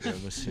though. Yeah,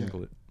 my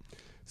singlet.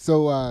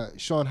 So,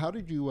 Sean, how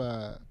did you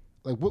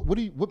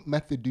what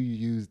method do you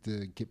use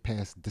to get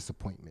past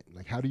disappointment?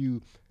 Like, how do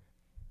you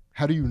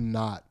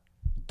not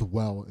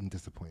dwell in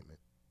disappointment?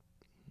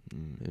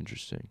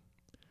 Interesting.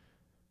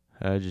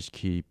 I just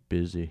keep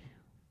busy.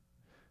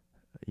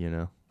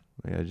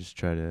 Like I just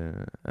try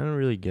to. I don't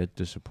really get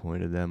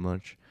disappointed that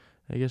much.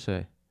 I guess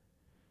I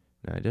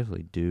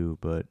definitely do,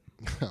 but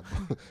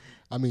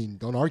I mean,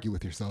 don't argue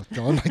with yourself,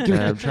 John. Like,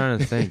 I'm trying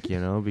to think,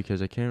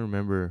 because I can't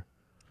remember.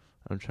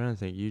 I'm trying to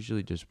think.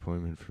 Usually,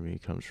 disappointment for me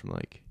comes from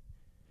like.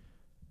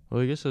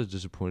 Well, I guess I was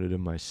disappointed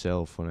in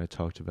myself when I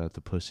talked about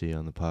the pussy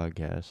on the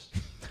podcast.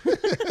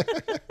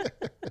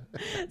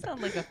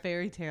 Sounds like a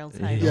fairy tale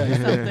title yeah, or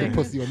something.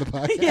 pussy on the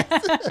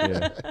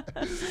podcast.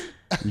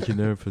 Yeah. You can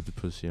never put the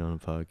pussy on a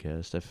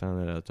podcast. I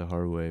found that out the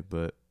hard way,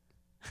 but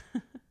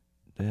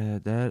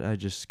that I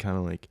just kind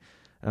of like.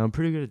 I'm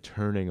pretty good at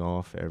turning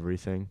off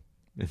everything,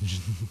 and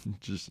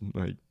just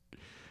like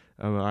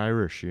I'm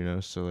Irish,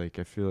 so like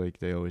I feel like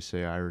they always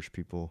say Irish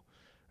people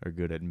are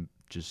good at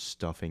just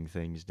stuffing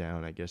things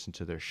down, I guess,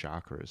 into their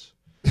chakras.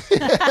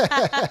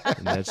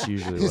 And that's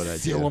usually what I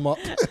Seal do. them up.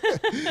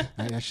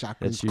 Chakras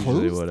That's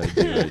usually closed. what I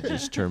do. I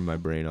just turn my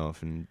brain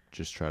off and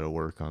just try to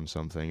work on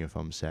something if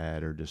I'm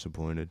sad or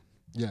disappointed.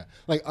 Yeah.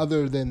 Like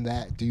other than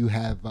that, do you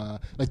have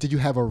do you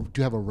have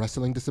a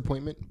wrestling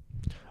disappointment?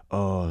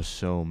 Oh,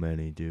 so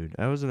many, dude.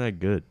 I wasn't that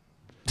good.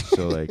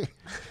 So like,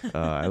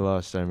 I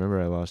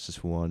remember I lost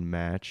this one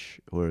match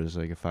where it was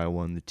like if I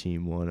won, the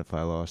team won. If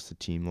I lost, the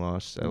team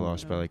lost. I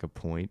lost by like a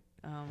point.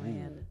 Oh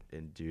man.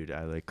 And dude,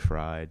 I like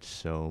cried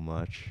so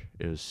much.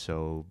 It was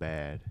so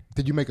bad.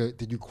 Did you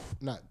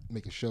not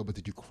make a show, but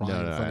did you cry in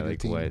front I of your like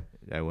team?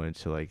 I went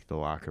to like the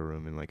locker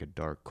room in like a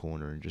dark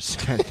corner and just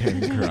sat there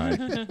and cried.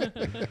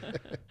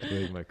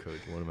 Like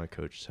one of my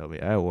coaches helped me.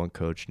 I had one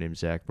coach named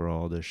Zach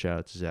Meralda. Shout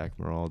out to Zach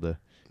Meralda.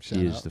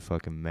 He is the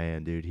fucking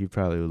man, dude. He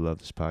probably would love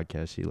this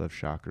podcast. He loves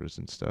chakras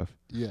and stuff.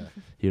 Yeah.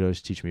 He'd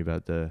always teach me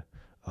about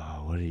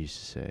what did he used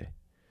to say?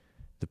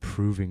 The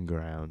proving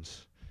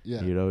grounds.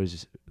 Yeah. He'd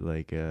always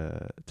like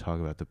talk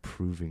about the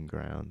proving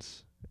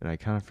grounds. And I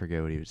kind of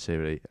forget what he would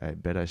say, but I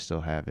bet I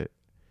still have it.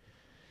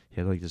 He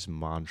had like this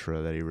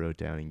mantra that he wrote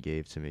down and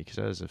gave to me because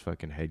I was a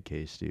fucking head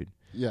case, dude.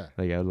 Yeah.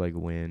 Like I would like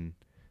win.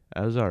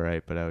 I was all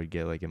right, but I would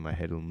get like in my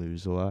head and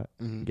lose a lot,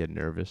 Mhm. get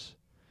nervous.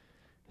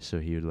 So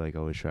he would like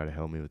always try to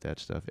help me with that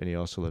stuff. And he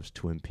also loves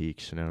Twin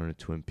Peaks. And now we're in a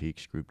Twin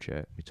Peaks group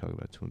chat. We talk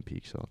about Twin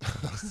Peaks all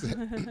the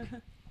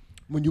time.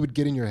 When you would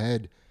get in your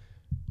head,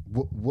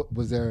 what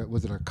was there?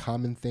 Was it a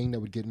common thing that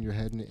would get in your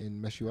head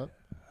and mess you up?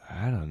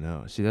 I don't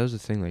know. See, that was the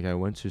thing. Like I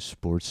went to a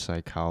sports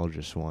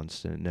psychologist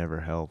once and it never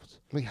helped.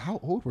 Like,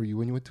 how old were you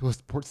when you went to a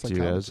sports Dude,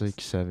 psychologist? I was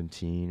like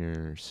 17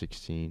 or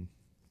 16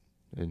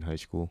 in high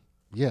school.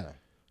 Yeah.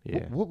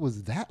 Yeah. What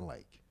was that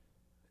like?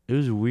 It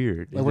was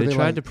weird. Like, were They they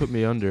tried like- to put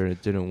me under and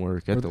it didn't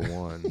work at the Were they-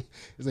 one.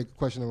 It's like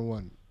question number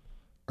 1: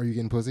 are you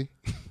getting pussy?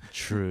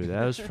 True.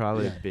 That was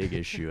probably Yeah. a big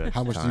issue at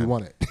How the much time. do you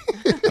want it?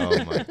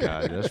 Oh my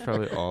god, that's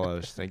probably all I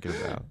was thinking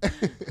about.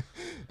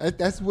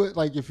 That's what,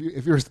 like, if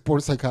you're a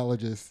sports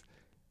psychologist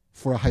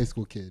for a high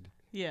school kid.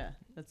 Yeah,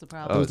 that's the Oh,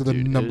 problem. Those are the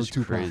dude, it number was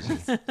 2 crazy.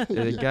 problems.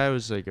 Yeah, the Yeah. guy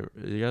was like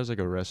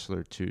a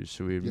wrestler too,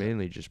 so we would Yeah.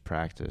 mainly just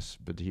practice,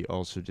 but he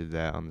also did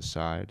that on the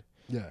side.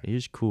 Yeah. He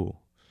was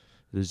cool.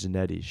 The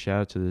Zanettis.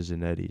 Shout out to the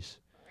Zanettis.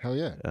 Hell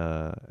yeah.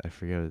 I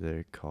forget what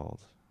they're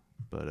called,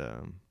 but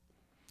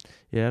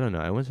yeah, I don't know.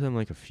 I went to them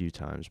like a few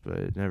times, but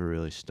it never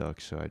really stuck.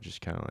 So I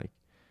just kind of like,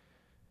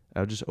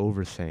 I would just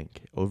overthink.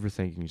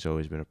 Overthinking's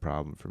always been a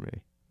problem for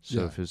me. So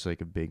Yeah. if it's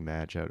like a big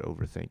match, I would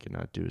overthink and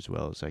not do as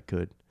well as I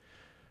could.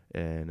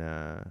 And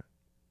I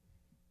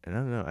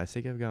don't know. I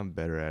think I've gotten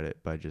better at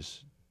it by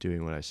just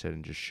doing what I said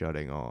and just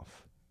shutting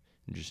off,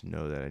 and just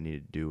know that I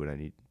need to do what I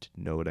need to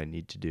know what I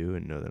need to do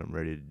and know that I'm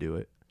ready to do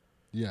it.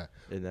 Yeah.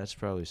 And that's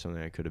probably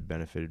something I could have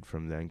benefited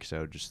from then because I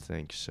would just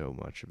think so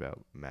much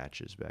about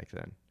matches back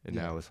then. And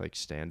Yeah. now with like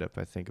stand up,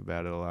 I think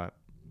about it a lot.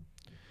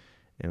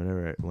 And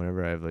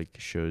whenever I have like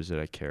shows that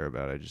I care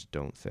about, I just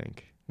don't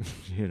think.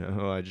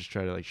 I just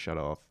try to like shut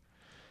off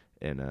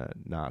and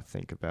not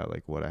think about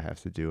like what I have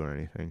to do or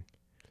anything.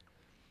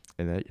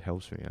 And that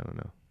helps me. I don't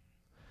know.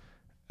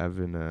 I've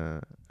been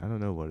I don't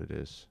know what it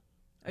is.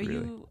 Are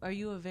really.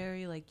 you a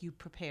very like you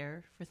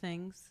prepare for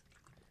things?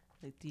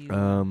 Like do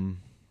you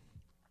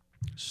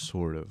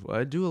Sort of.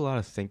 I do a lot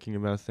of thinking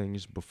about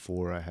things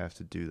before I have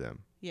to do them.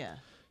 Yeah.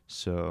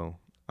 So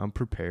I'm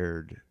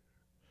prepared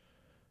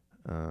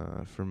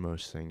for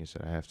most things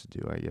that I have to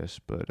do, I guess.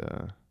 But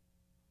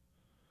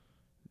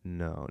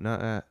no,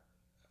 not that.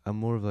 I'm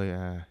more of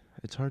like,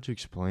 it's hard to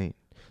explain.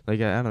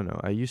 Like, I don't know.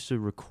 I used to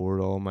record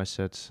all of my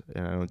sets,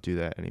 and I don't do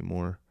that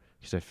anymore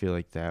because I feel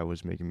like that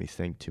was making me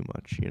think too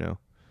much,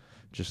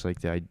 Just like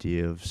the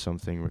idea of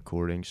something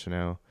recording. So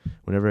now,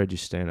 whenever I do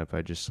stand-up,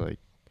 I just like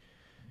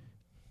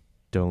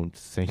don't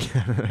think.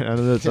 I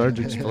don't know. It's hard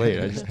to explain.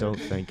 I just don't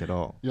think at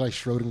all. You're like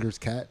Schrodinger's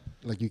cat.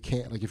 Like, you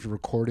can't, like, if you're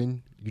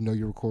recording,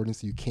 you're recording,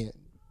 so you can't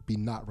be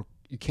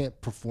you can't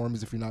perform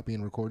as if you're not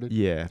being recorded.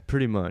 Yeah,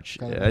 pretty much.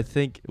 Kinda. I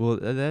think. Well,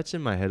 that's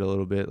in my head a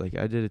little bit. Like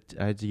I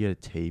had to get a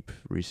tape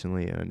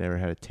recently, and I never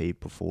had a tape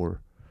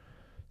before,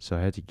 so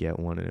I had to get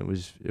one, and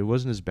it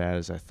wasn't as bad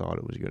as I thought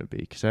it was gonna be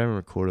because I haven't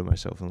recorded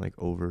myself in like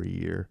over a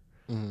year.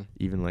 Mm-hmm.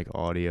 Even like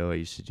audio, I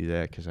used to do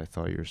that because I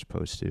thought you were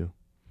supposed to,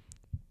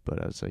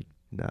 but I was like,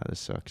 nah, this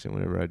sucks. And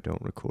whenever I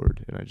don't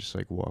record and I just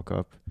like walk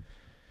up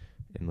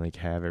and like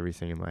have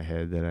everything in my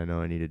head that I know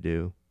I need to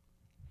do,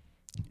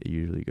 it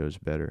usually goes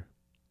better.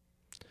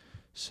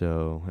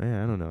 So, I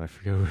don't know. I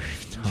forgot what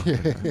we were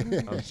talking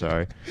about. I'm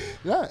sorry.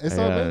 Yeah, it's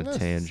I all got good. a No,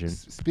 tangent.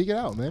 Speak it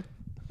out, man.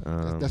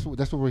 That's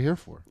what we're here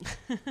for.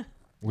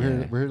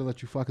 We're here to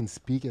let you fucking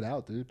speak it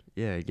out, dude.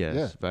 Yeah, I guess.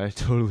 Yeah. But I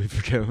totally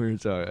forgot what we were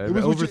talking about. was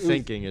what you- it was-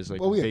 Overthinking is like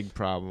oh, a yeah. big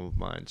problem of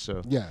mine.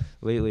 So Yeah.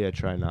 lately I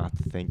try not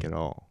to think at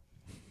all.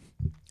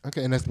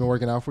 Okay, and that's been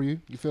working out for you.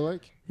 You feel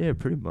like? Yeah,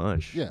 pretty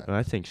much. Yeah.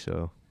 I think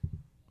so.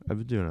 I've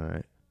been doing all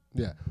right.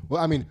 Yeah.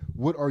 Well, I mean,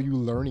 what are you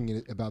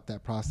learning about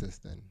that process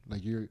then?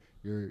 Like you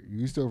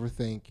used to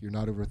overthink. You're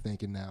not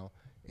overthinking now.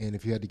 And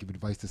if you had to give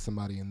advice to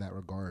somebody in that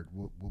regard,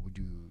 what would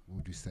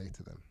you say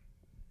to them?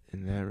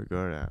 In that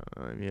regard, I don't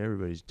know. I mean,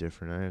 everybody's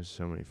different. I have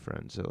so many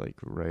friends that like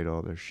write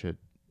all their shit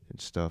and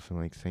stuff and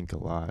like think a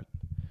lot.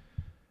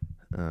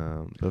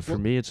 But for Well-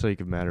 me, it's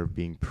like a matter of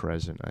being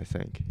present, I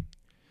think.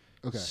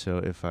 Okay. So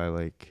if I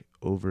like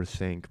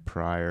overthink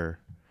prior,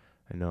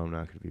 I know I'm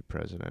not going to be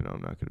present. I know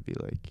I'm not going to be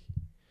like,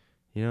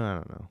 I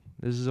don't know.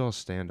 This is all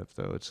stand up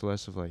though. It's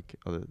less of like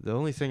the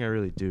only thing I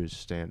really do is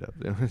stand up.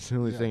 It's the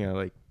only Yeah. thing I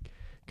like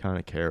kind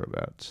of care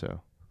about.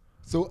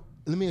 So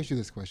let me ask you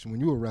this question: when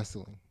you were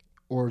wrestling,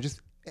 or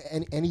just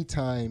any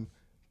time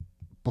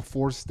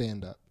before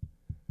stand up,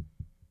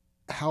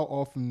 how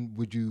often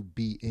would you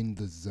be in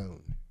the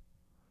zone?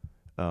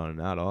 Oh,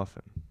 not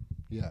often.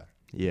 Yeah.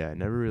 Yeah, I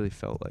never really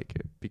felt like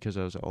it because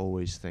I was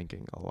always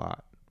thinking a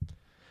lot.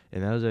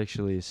 And that was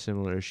actually a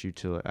similar issue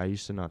to I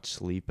used to not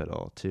sleep at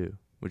all too,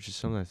 which is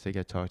something I think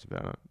I talked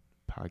about on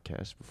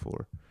podcasts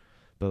before.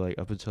 But like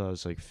up until I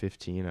was like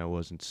 15, I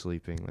wasn't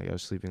sleeping. Like I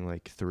was sleeping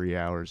like 3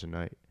 hours a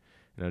night.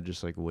 And I'd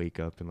just like wake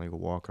up and like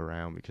walk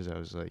around because I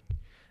was like,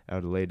 I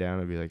would lay down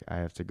and be like, I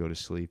have to go to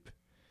sleep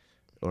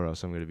or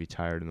else I'm going to be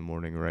tired in the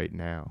morning right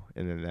now.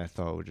 And then that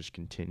thought would just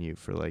continue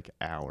for like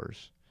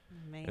hours.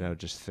 Man. And I would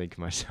just think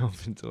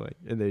myself into like,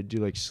 and they'd do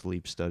like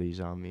sleep studies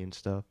on me and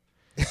stuff.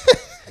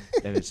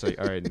 And it's like,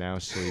 all right, now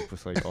sleep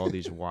with like all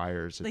these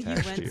wires Like you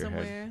attached went to your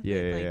somewhere? head. Like- Yeah,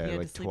 like you yeah, had to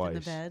like sleep in the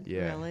twice. bed?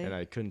 Yeah, Really? and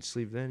I couldn't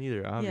sleep then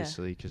either,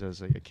 obviously, because I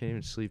was like, I can't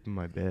even sleep in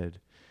my bed.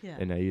 Yeah.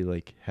 And now you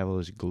like have all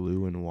this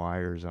glue and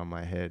wires on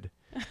my head,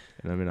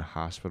 and I'm in a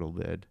hospital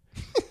bed.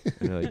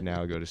 And they're like,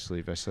 now go to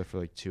sleep. I slept for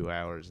like 2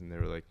 hours, and they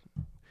were like,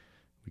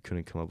 we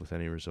couldn't come up with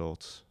any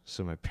results.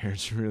 So my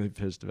parents were really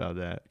pissed about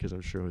that because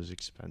I'm sure it was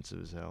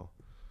expensive as hell.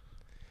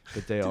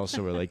 But they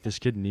also were like, this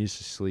kid needs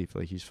to sleep.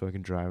 Like, he's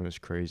fucking driving us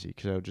crazy.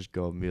 Because I would just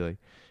go up and be like,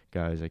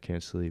 guys, I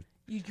can't sleep.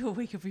 You'd go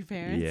wake up your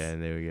parents? Yeah,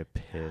 and they would get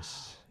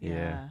pissed.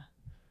 Yeah.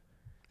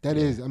 That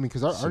Yeah. is, I mean,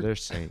 because So our they're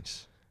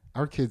saints.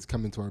 our kids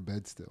come into our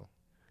bed still,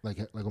 like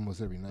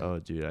almost every night. Oh,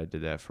 dude, I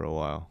did that for a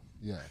while.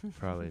 Yeah.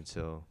 Probably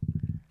until,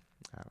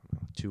 I don't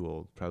know, too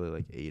old. Probably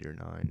like 8 or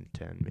 9,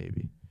 10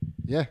 maybe.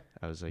 Yeah.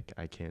 I was like,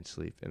 I can't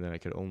sleep. And then I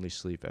could only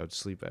sleep. I would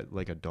sleep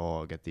like a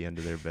dog at the end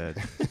of their bed.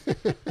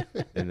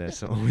 And that's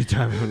the only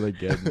time I would like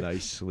get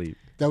nice sleep.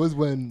 That was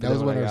when But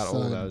then when I our got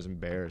son. old, I was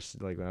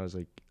embarrassed. Like when I was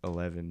like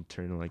 11,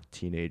 turning like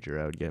teenager,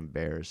 I would get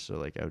embarrassed. So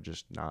like I would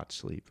just not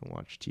sleep and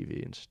watch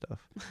TV and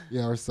stuff.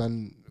 Yeah, our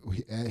son,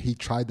 he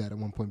tried that at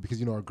one point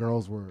because our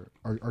girls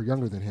are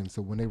younger than him,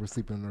 so when they were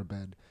sleeping in our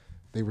bed,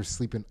 they were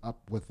sleeping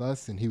up with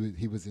us, and he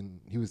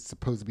was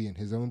supposed to be in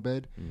his own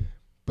bed,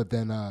 but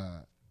then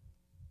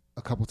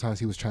a couple times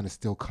he was trying to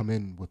still come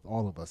in with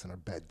all of us in our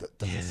bed.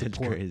 Doesn't Yeah, that's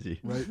support, crazy.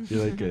 right?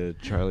 You're like a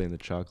Charlie and the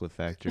Chocolate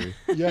Factory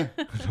Yeah,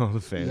 with all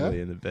the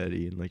family in the bed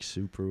eating like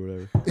soup or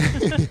whatever.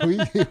 we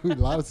a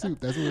lot of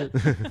soup. That's what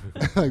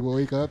like we'll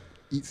wake up,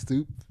 eat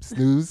soup,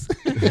 snooze,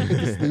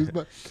 the snooze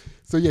button.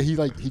 So yeah, he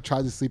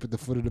tried to sleep at the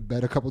foot of the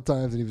bed a couple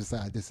times, and he was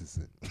like, "This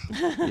isn't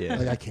Yeah.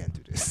 like I can't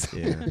do this."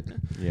 Yeah.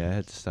 Yeah, I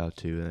had to stop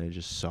too, and I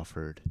just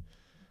suffered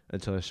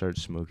until I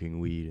started smoking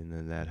weed, and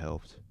then that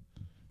helped.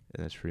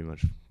 And that's pretty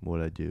much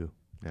what I do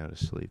now to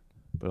sleep.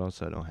 But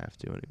also I don't have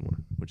to anymore,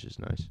 which is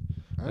nice.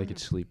 I could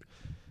sleep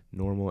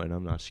normal, and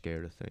I'm not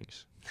scared of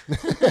things.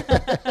 It's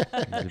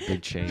a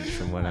big change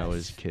from when I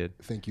was a kid.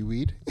 Thank you,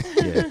 weed.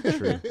 Yeah,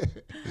 true.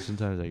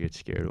 Sometimes I get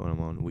scared when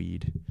I'm on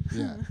weed.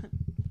 Yeah.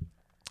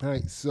 All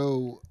right.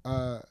 So,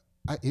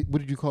 what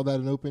did you call that?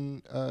 An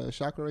open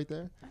chakra right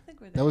there? I think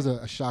we're there. That was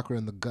a chakra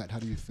in the gut. How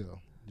do you feel?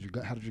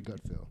 How did your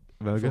gut feel?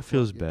 My gut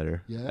feels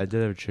better. Yeah? I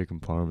did have chicken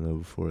parm though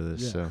before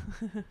this, Yeah. so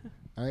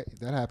All right,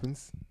 that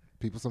happens.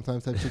 People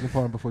sometimes have chicken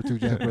parm before 2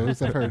 Jack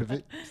Bros. I've heard of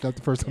it. It's not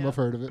the first time Yeah. I've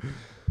heard of it.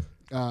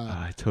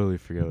 I totally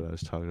forgot what I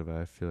was talking about.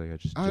 I feel like I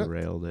just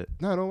derailed it.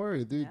 No, don't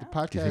worry, dude. The No?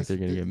 podcast. Do you think they're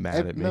gonna get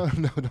mad at me? No,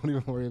 don't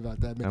even worry about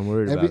that, man. I'm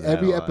worried about that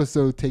Every a lot.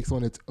 episode takes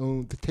on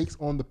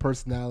the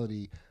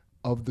personality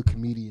of the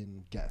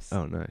comedian guest.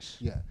 Oh, nice.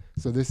 Yeah.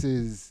 So this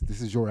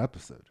is your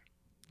episode.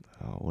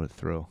 Oh, what a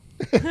thrill.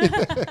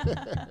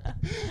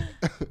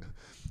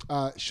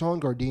 Sean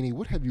Gardini,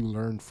 what have you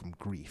learned from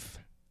grief?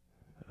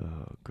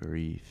 Oh,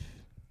 grief.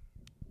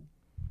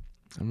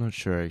 I'm not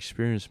sure. I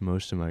experienced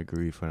most of my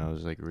grief when I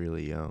was like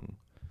really young.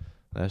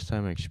 Last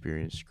time I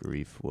experienced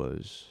grief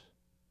was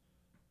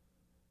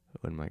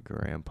when my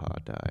grandpa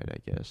died,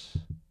 I guess.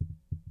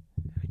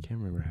 I can't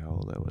can't remember how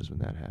old I was when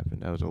that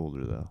happened. I was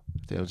older though.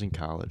 I was in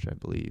college, I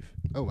believe.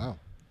 Oh wow.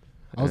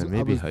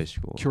 Maybe high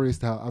school. Curious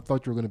to how I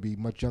thought you were going to be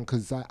much young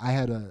because I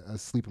had a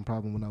sleeping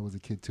problem when I was a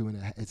kid too,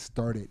 and it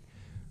started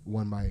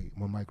when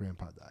my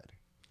grandpa died.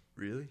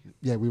 Really?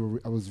 Yeah,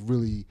 I was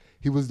really.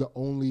 He was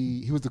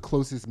the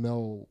closest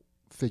male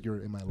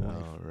figure in my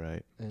life. Oh,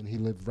 right. And he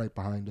lived right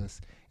behind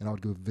us, and I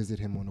would go visit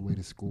him on the way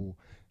to school,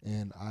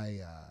 and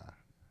I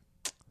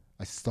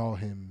saw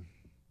him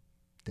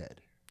dead.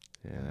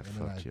 Yeah, that And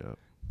then fucked you up.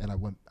 And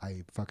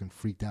I fucking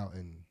freaked out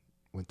and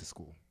went to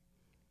school.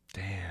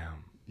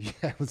 Damn. Yeah,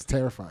 it was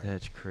terrifying.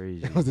 That's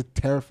crazy. It was a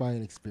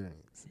terrifying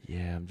experience.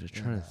 Yeah, I'm just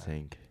trying to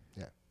think.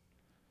 Yeah.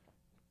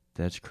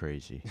 That's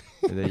crazy.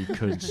 And then you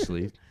couldn't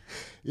sleep.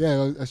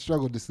 Yeah, I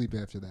struggled to sleep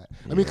after that.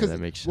 Yeah, I mean, because that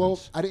makes well,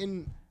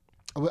 sense.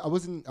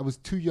 I was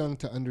too young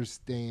to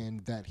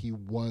understand that he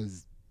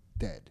was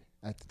dead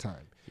at the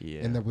time,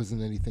 Yeah. and there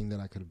wasn't anything that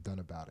I could have done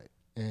about it.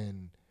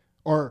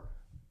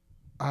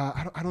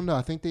 I don't know.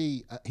 I think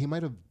he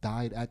might have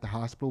died at the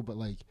hospital, but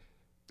like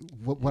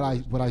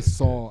what I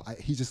saw,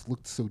 he just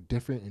looked so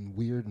different and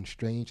weird and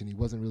strange, and he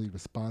wasn't really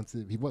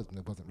responsive. He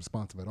wasn't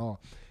responsive at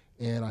all,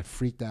 and I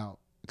freaked out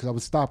because I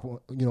would stop.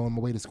 On my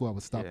way to school, I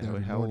would stop there.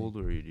 How old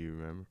were you? Do you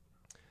remember?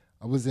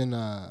 I was in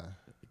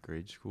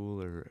Grade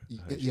school or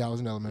high yeah, I was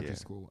in elementary Yeah.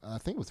 school. I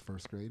think it was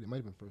first grade. It might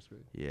have been first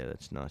grade. Yeah,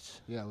 that's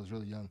nuts. Yeah, I was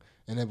really young,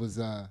 and it was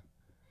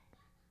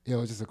it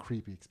was just a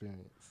creepy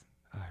experience.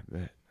 I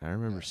bet. I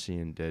remember Yeah.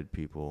 seeing dead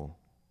people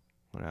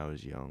when I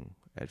was young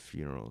at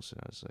funerals,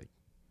 and I was like,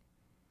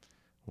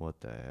 what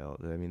the hell?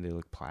 I mean, they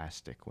look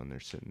plastic when they're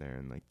sitting there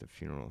in like the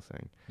funeral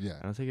thing. Yeah,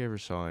 I don't think I ever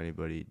saw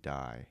anybody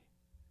die.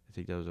 I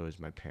think that was always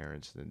my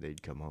parents. Then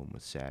they'd come home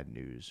with sad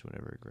news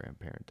whenever a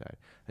grandparent died.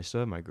 I still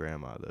have my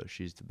grandma though;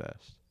 she's the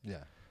best.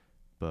 yeah.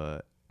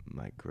 But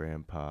my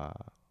grandpa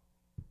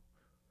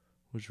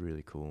was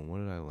really cool. And what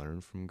did I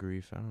learn from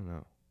grief? I don't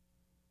know.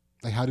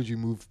 Like, how did you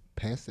move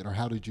past it, or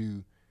how did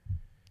you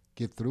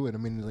get through it? I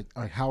mean, like,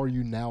 how are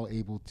you now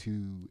able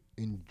to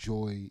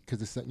enjoy?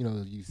 Because it's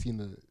you seem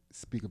to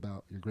speak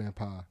about your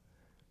grandpa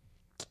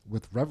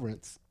with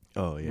reverence,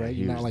 Oh yeah, right?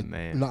 he You're was not like the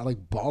man. not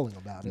like bawling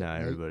about it. Nah,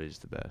 right? everybody's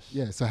the best.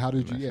 Yeah. So how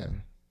did you? My Yeah.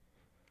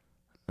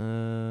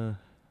 family.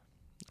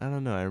 I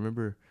don't know. I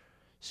remember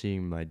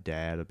seeing my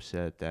dad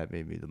upset. That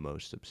made me the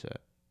most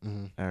upset.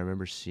 Mm-hmm. I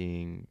remember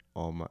seeing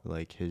all my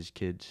his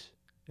kids,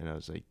 and I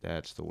was like,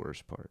 that's the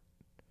worst part.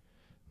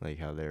 Like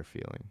how they're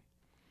feeling.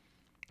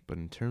 But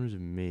in terms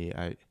of me,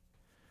 I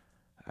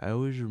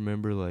always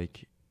remember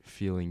like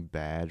feeling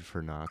bad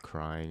for not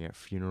crying at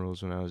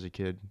funerals when I was a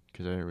kid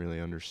because I didn't really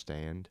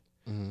understand.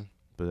 Mm-hmm.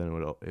 But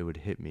then it would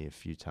hit me a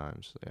few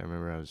times. Like, I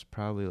remember I was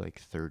probably like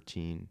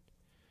 13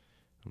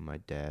 when my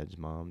dad's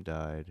mom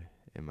died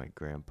and my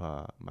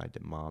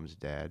mom's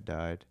dad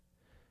died.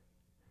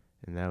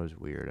 And that was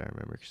weird, I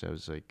remember, because I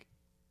was like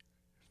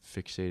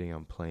fixating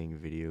on playing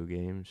video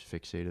games,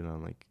 fixated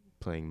on like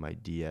playing my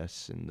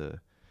DS in the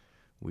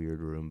weird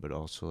room, but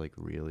also like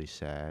really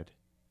sad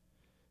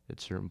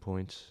at certain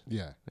points.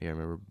 Yeah. Like I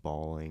remember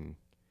bawling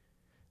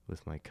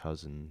with my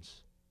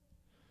cousins.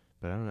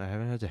 But I don't know, I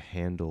haven't had to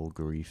handle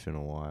grief in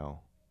a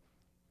while.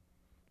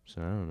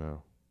 So I don't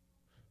know.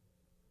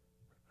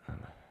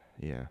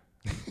 Yeah.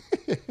 I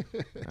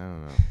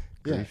don't know.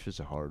 Yeah. Grief is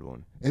a hard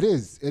one. It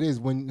is. It is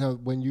when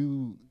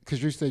you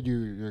because you said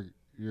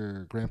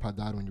your grandpa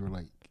died when you were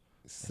like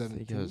 17. I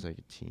think I was like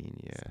a teen,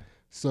 yeah.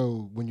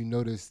 So when you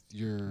noticed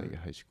Like a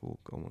high school,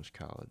 almost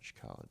college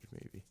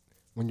maybe.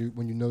 when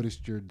you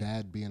noticed your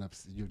dad being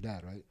your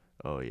dad, right?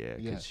 Oh yeah,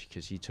 Yeah.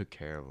 because he took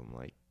care of him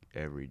like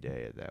every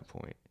day at that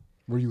point.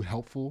 Were you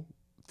helpful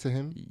to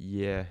him?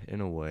 Yeah, in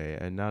a way,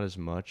 and not as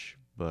much,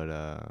 but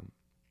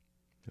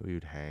we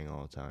would hang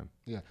all the time.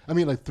 Yeah. I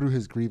mean, like through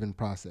his grieving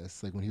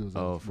process, like when he was.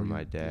 Oh, like, for were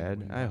my you- yeah, dad?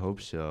 were you I hope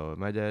helpful? so.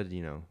 My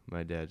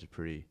dad's a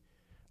pretty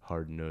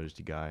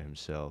hard-nosed guy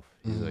himself.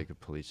 He's Mhm. like a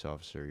police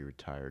officer. He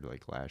retired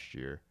like last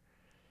year.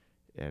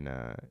 And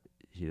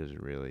he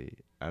doesn't really,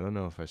 I don't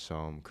know if I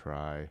saw him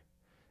cry.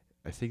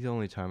 I think the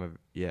only time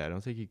I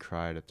don't think he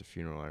cried at the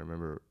funeral. I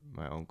remember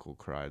my uncle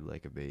cried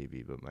like a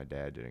baby, but my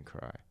dad didn't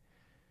cry.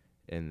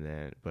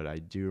 But I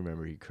do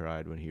remember he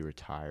cried when he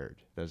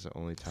retired. That's the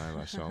only time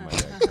I saw my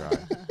dad cry.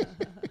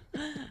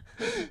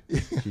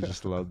 He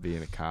just loved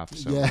being a cop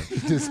so Yeah, much.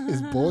 his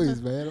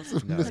boys, man. I'm so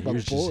No, missed he my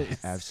was boys.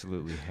 just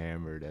absolutely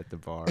hammered at the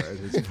bar at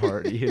his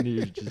party, and he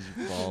was just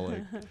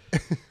bawling.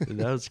 And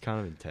that was kind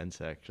of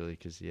intense, actually,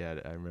 because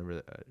I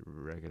remember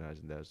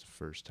recognizing that was the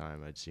first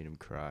time I'd seen him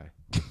cry.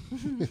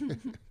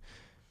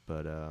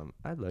 But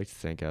I'd like to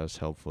think I was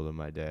helpful to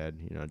my dad,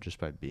 just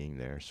by being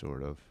there,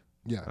 sort of.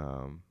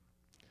 Yeah.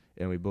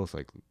 And we both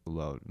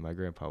loved. My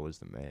grandpa was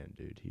the man,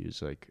 dude. He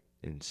was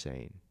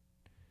insane.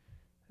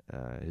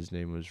 His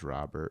name was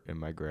Robert,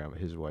 and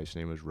his wife's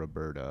name was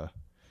Roberta,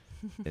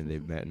 and they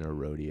met in a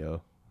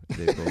rodeo.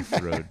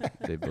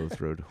 They both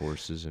rode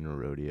horses in a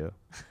rodeo.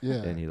 Yeah.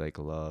 And he like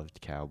loved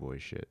cowboy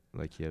shit.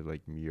 Like he had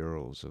like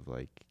murals of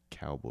like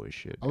cowboy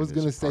shit. I was in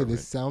his gonna say apartment.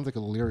 this sounds like a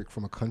lyric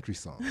from a country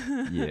song.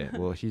 Yeah,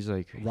 well he's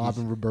like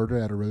Robin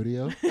Roberta at a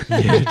rodeo.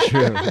 Yeah,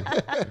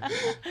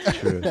 true.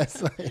 True.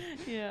 That's like,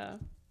 Yeah.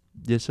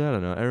 Yes, I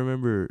don't know. I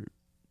remember.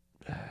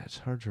 It's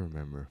hard to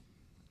remember.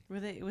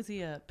 Was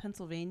he a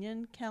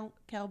Pennsylvanian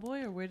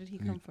cowboy, or where did he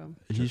come from?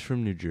 He's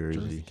from New Jersey,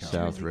 Jersey cowboy.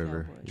 South Jersey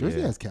River. cowboy. Jersey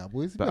Yeah. has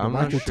cowboys. You But better I'm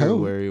rock not your sure toe.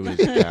 where he was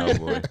a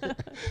cowboy.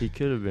 He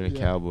could have been a Yeah.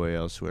 cowboy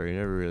elsewhere. He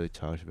never really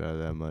talked about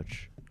it that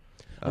much.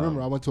 I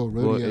remember I went to a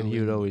rodeo. Well, and he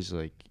would and- always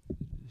like,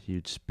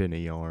 he'd spin a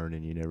yarn,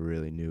 and you never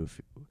really knew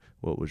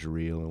what was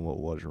real and what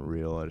wasn't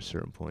real at a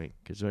certain point.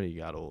 Because when he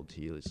got old,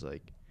 he was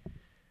like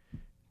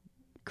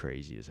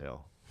crazy as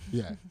hell.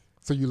 Yeah.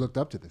 So you looked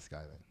up to this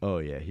guy then? Oh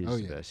yeah, he's Oh,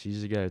 the yeah. best.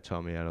 He's the guy who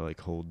taught me how to like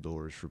hold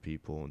doors for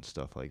people and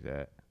stuff like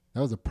that.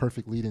 That was a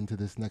perfect lead into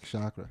this next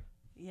chakra.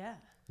 Yeah.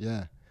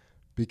 Yeah.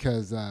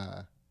 Because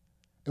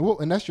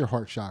and that's your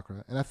heart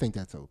chakra, and I think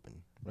that's open,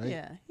 right?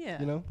 Yeah. Yeah.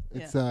 You know,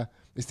 Yeah. it's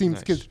it seems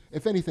Nice. because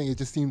if anything, it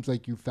just seems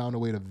like you found a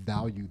way to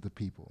value the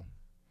people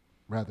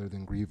rather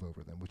than grieve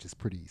over them, which is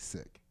pretty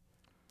sick.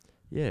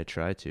 Yeah,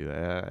 try to.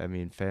 I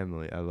mean,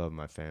 family. I love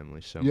my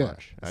family so Yeah,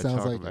 much. it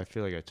sounds like I it.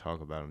 feel like I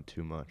talk about them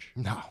too much.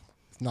 No,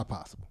 it's not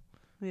possible.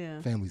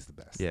 Yeah. Family's the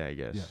best. Yeah, I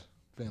guess. Yeah.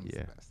 Family's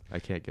Yeah. the best. I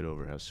can't get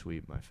over how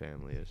sweet my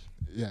family is.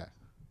 Yeah.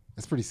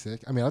 It's pretty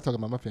sick. I mean, I talk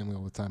about my family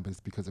all the time, but it's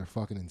because they're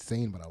fucking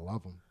insane, but I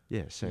love them.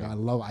 Yeah, same.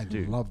 I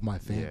Dude. love my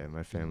family. Yeah,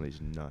 my family's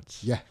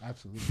nuts. Yeah,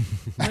 absolutely.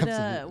 What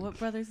Absolutely. what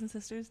brothers and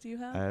sisters do you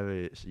have? I have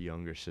a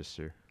younger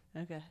sister.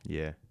 Okay.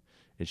 Yeah,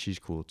 and she's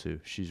cool too.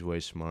 She's way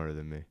smarter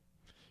than me.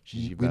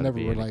 She's we about to never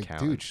be were an like,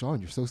 accountant. dude, Sean,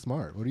 you're so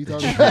smart. What are you True,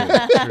 talking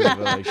about? true, but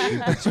like she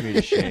puts me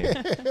to shame.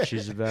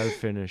 She's about to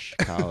finish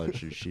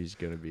college, and she's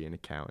gonna be an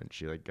accountant.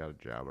 She like got a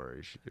job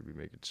already. She could be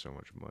making so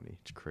much money.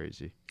 It's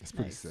crazy. It's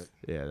pretty Nice. sick.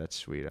 Yeah, that's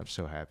sweet. I'm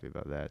so happy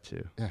about that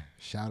too. Yeah.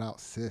 Shout out,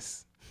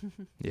 sis.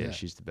 Yeah, Yeah.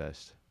 she's the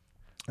best.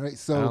 All right, I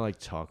so don't like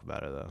to talk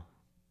about her though.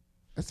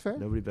 that's fair.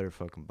 Nobody better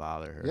fucking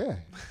bother her.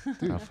 Yeah.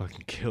 Dude, I'll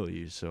fucking kill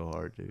you so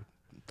hard, dude.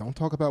 don't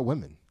talk about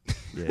women.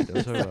 Yeah,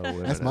 don't talk about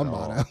women. That's my at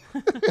motto. all.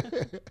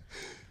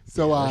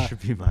 So, Yeah, that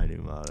should be my new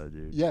motto,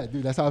 dude. yeah,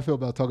 dude, that's how I feel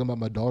about talking about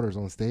my daughters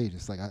on stage.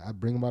 It's like I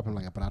bring them up and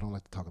I'm like, but I don't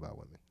like to talk about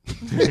women.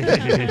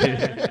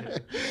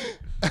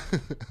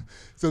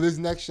 So this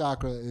next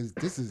chakra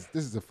this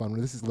is a fun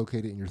one. This is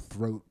located in your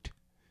throat.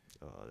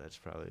 Oh, that's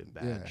probably a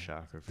bad Yeah.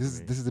 chakra for This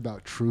me. is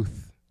about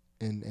truth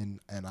and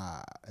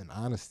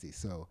honesty.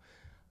 So,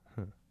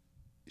 Huh.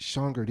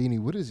 Sean Gardini,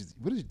 what is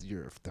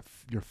your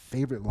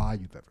favorite lie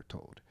you've ever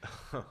told?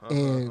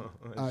 And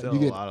I tell you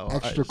a get lot of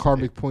extra lies,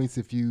 karmic points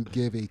if you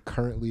give a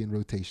currently in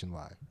rotation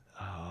lie.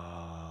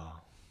 Oh.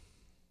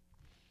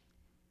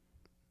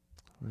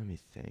 Let me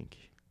think.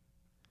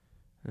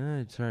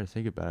 It's hard to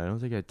think about it. I don't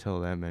think I tell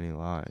that many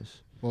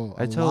lies. Well,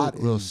 I a tell lot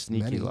real is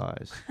sneaky many.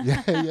 lies.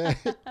 Yeah, yeah.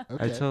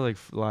 Okay. I tell like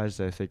lies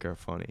that I think are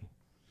funny.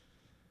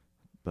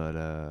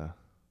 But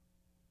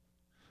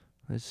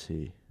let's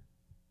see.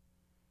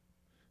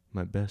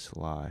 My best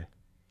lie.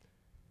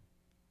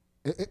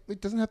 It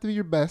doesn't have to be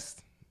your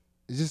best.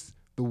 It's just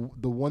the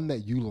one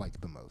that you like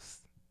the most.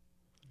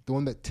 The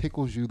one that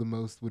tickles you the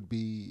most would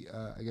be,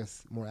 I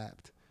guess, more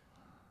apt.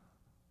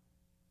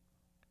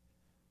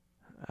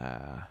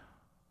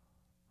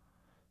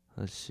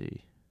 Let's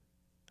see.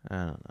 I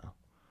don't know.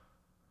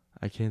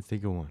 I can't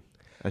think of one.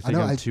 I I think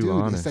know, I'm dude, too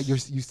honest. It's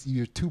like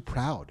you're too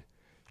proud.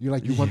 You're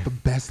like you want the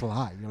best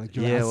lie. You're like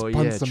I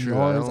spun some true.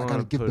 yarns. I I don't gotta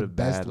wanna give put the a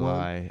best bad one.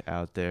 lie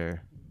out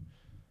there.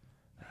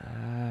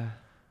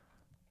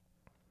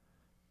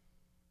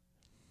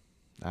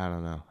 I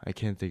don't know. I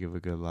can't think of a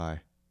good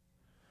lie.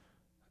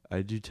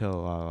 I do tell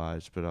a lot of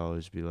lies, but I'll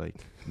always be like,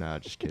 "Nah,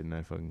 just kidding.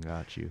 I fucking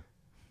got you."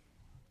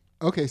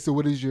 Okay, so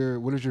what is your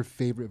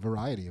favorite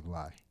variety of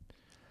lie?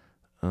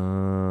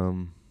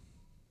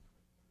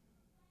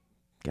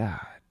 God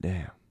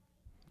damn.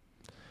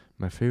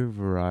 My favorite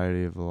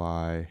variety of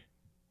lie.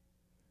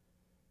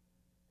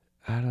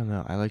 I don't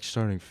know. I like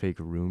starting fake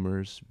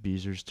rumors.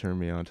 Beezer's turned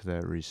me on to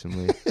that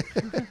recently.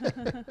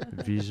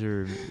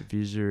 Beezer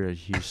at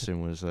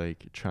Houston was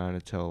like trying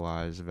to tell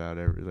lies about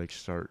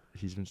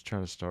he's been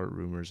trying to start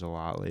rumors a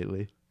lot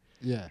lately.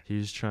 Yeah. He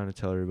was trying to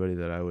tell everybody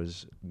that I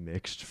was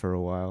mixed for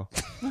a while.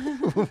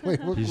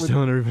 Wait, what, He's what-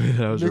 telling everybody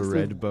that I was a mixed with-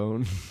 red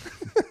bone.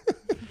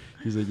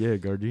 He's like, yeah,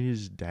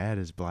 Gardini's dad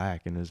is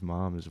black and his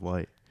mom is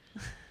white.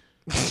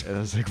 And I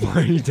was like, why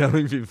are you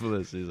telling people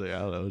this? He's like, I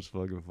don't know, it's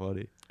fucking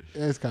funny.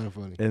 it's kind of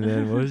funny. And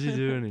then what was he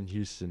doing in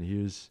Houston?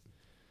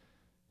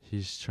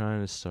 He's trying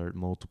to start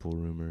multiple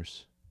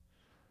rumors.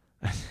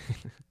 I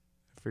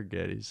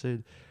forget. I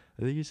think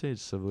he said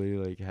somebody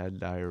like had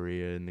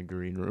diarrhea in the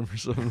green room or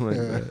something like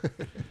that.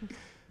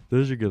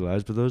 Those are good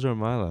lies, but those aren't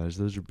my lies.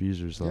 Those are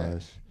Beezer's Yeah.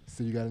 lies.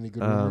 So you got any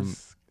good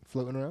rumors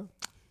floating around?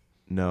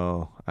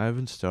 No, I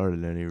haven't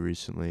started any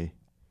recently.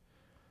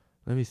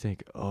 Let me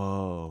think.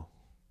 Oh.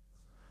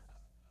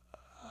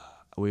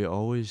 We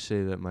always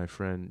say that my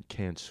friend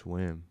can't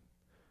swim.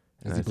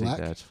 And Is I he black?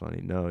 think that's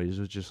funny. No, he's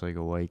just like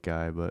a white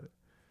guy, but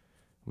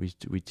we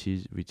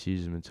tease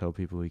him and tell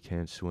people he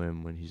can't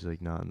swim when he's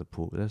like not in the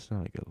pool. But that's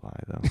not a good lie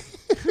though.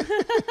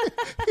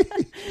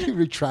 You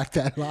retract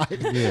that lie.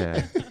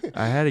 Yeah,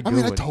 I had a I good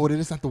mean, I one. told it.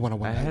 It's not the one I I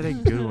want. had a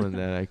good one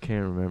that I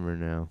can't remember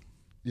now.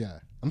 Yeah.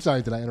 I'm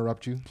sorry. Did I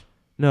interrupt you?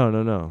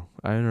 No.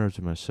 I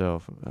interrupted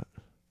myself.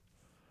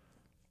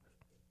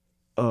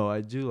 Oh,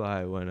 I do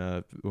lie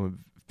when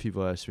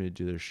people ask me to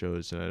do their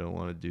shows and I don't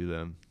want to do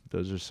them.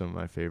 Those are some of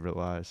my favorite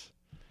lies.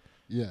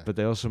 Yeah. But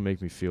they also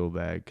make me feel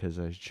bad because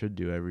I should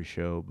do every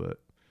show, but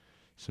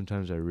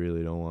sometimes I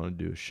really don't want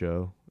to do a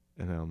show,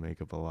 and I'll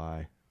make up a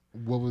lie.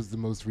 What was the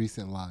most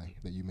recent lie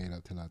that you made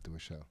up to not do a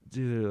show?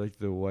 Dude, they're like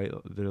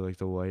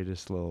the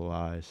whitest little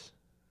lies.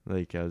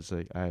 Like I was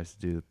like, I have to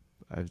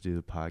do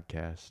the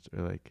podcast,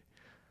 or like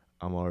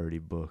I'm already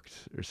booked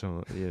or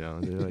something. You know,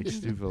 they're like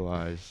stupid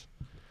lies.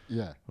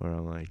 Yeah. Where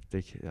I'm like,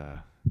 they keep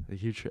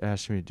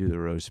asking me to do the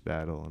roast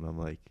battle, and I'm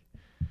like,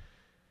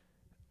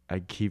 I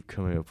keep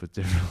coming up with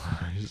different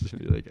lies to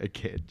be like, I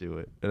can't do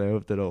it. And I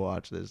hope they don't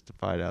watch this to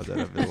find out that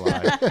I've been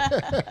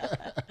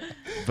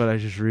lying. But I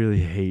just really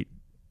hate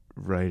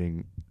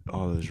writing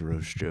all those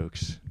roast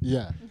jokes.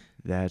 Yeah.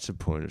 That's a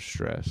point of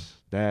stress.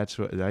 That's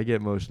what I get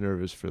most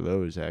nervous for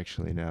those,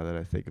 actually, now that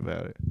I think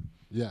about it.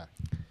 Yeah.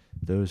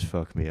 Those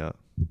fuck me up.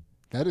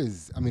 That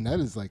is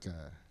like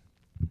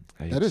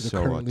I that get is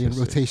so a currently in autistic.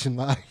 rotation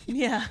lie.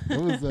 Yeah.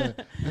 That was I think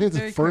it's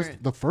Very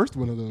current. the first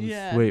one of those.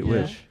 Yeah. Wait, yeah.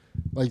 which?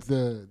 Like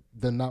the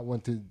not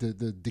want to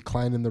the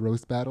decline in the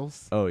roast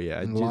battles. Oh, yeah,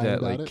 I And do lying that,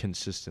 about like, it?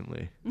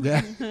 consistently.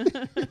 Yeah.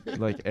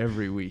 Like,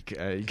 every week,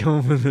 I come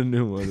up with a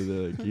new one, and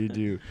they're like, you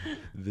do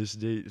this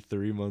date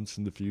 3 months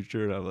in the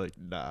future? And I'm like,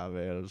 nah,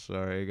 man, I'm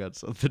sorry, I got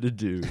something to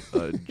do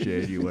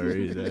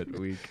January that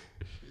week.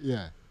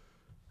 Yeah.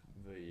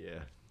 But,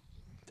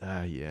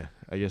 yeah,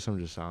 I guess I'm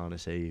just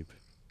honest Abe.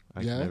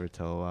 I Yeah? can never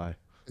tell a lie.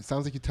 It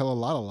sounds like you tell a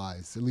lot of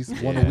lies, at least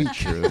one a Yeah, week.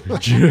 True,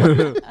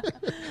 true.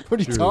 What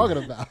are you True. talking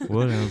about?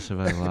 What else have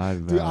I lied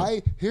about?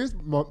 Dude, here's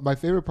my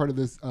favorite part of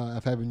this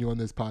of having you on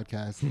this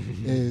podcast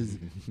is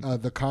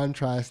the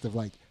contrast of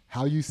like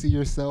how you see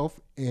yourself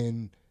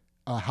and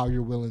how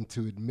you're willing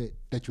to admit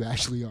that you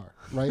actually are,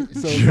 right?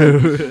 So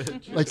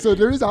it's like so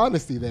there is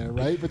honesty there,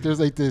 right? But there's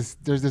like there's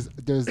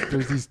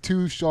these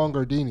two Sean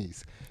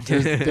Gardinis.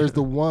 There's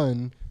the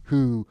one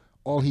who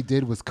all he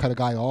did was cut a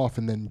guy off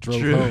and then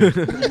drove home.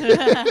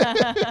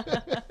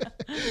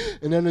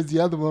 And then there's the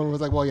other one who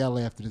was like, well, yeah, I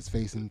laughed in his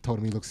face and told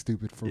him he looked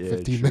stupid for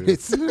 15 true.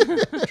 minutes.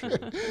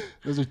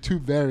 Those are two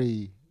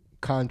very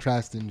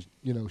contrasting,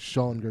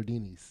 Sean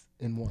Gardinis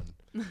in one.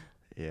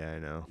 Yeah, I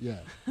know. Yeah.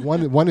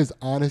 One is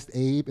honest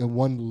Abe and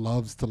one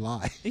loves to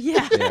lie.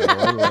 Yeah.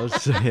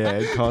 Yeah,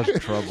 it caused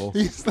trouble.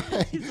 He's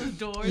like, Those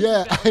doors.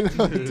 yeah, I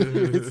know,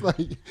 dude. It's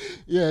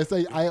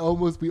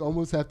like we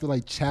almost have to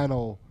like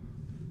channel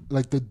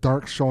like the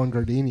dark Sean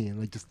Gardini and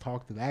like just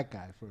talk to that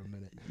guy for a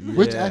minute.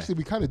 Which Yeah. actually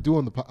we kind of do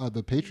on the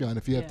Patreon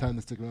if you have Yeah. time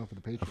to stick around for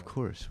the Patreon. Of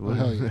course. Oh, What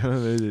hell I yeah. don't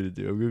have anything to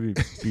do. I'm going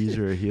to be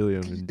Beezer or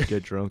Helium and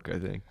get drunk, I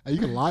think. You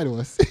can lie to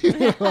us.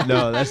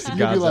 No, that's the You'd be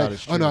God's like,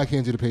 honest oh no, I truth.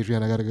 can't do the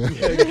Patreon. I gotta go. I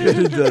could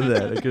have done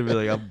that. I could have been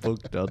like, I'm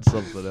booked on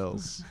something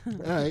else. All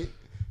right.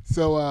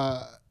 So,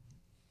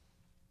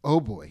 oh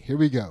boy, here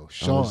we go,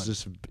 Sean. Is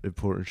this an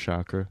important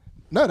chakra?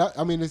 No,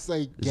 I mean it's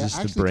like Is this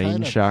the actually brain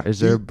kinda- chakra? Is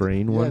there a these-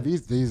 brain Yeah, one?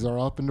 these are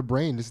up in the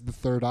brain. This is the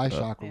third eye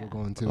chakra Yeah. we're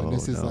going to, and Oh,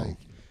 this is no.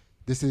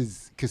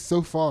 because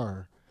so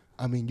far,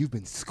 I mean, you've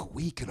been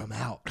squeaking them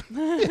out.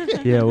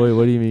 Yeah, wait,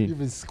 what do you You've mean?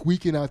 been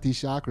squeaking out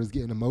these chakras,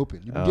 getting them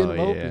open. You've been getting them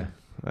Oh, open. yeah.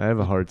 I have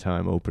a hard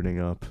time opening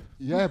up.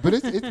 Yeah, but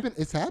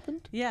it's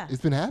happened. Yeah.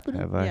 It's been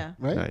happening. Have I? Yeah.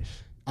 Right?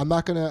 Nice. I'm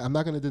not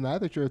gonna deny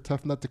that you're a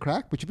tough nut to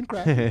crack, but you've been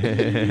cracking.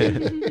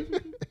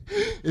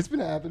 It's been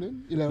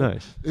happening,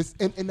 Nice. It's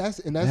and that's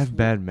I have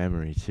bad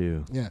memory,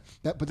 too. yeah.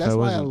 But If that's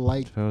why I wasn't-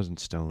 like If I wasn't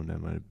stoned,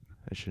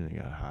 I shouldn't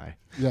have got high.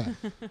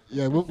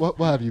 yeah. We'll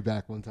have you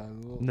back one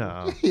time.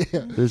 No. Yeah.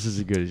 This is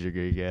as good as you're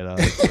going to get,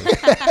 honestly.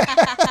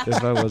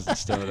 If I wasn't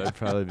stoned, I'd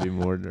probably be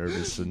more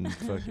nervous and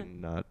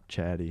fucking not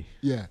chatty.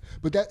 Yeah,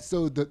 but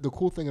the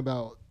cool thing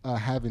about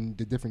having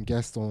the different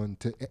guests on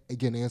to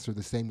again answer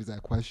the same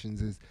exact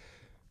questions is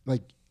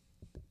like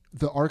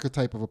the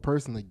archetype of a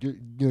person. Like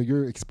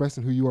you're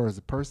expressing who you are as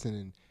a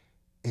person,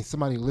 and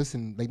somebody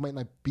listen, they might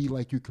not be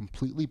like you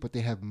completely, but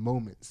they have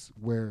moments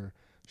where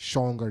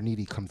Sean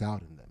Garniti comes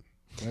out in them,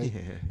 right?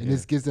 And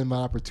this gives them an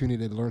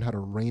opportunity to learn how to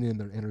rein in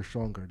their inner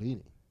Sean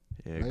Gardini.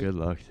 Yeah, right? good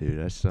luck, dude.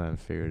 I still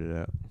haven't figured it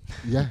out.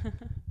 Yeah,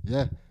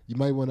 yeah. You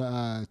might want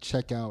to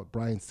check out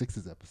Brian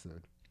Six's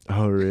episode.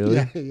 Oh, really?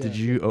 Yeah, Did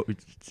yeah. you? Oh,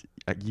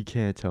 you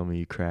can't tell me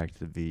you cracked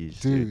the bees,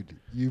 Dude,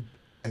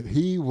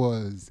 he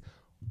was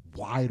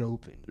wide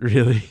open.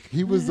 Really?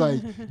 He was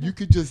like, you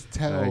could just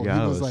tell. I He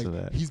gotta was like, listen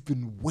to that. he's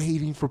been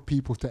waiting for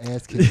people to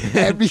ask him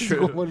every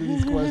single one of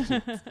these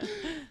questions.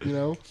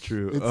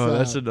 True. It's, Oh,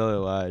 that's another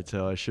lie I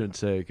tell. I shouldn't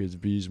say it because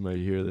bees might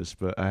hear this,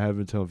 but I have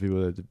been telling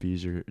people that the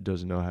bees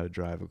doesn't know how to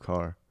drive a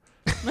car.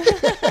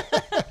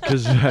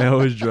 Because I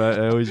always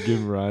give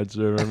him rides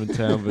wherever I'm in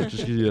town, but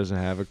just because he doesn't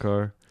have a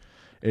car.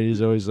 And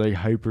he's always like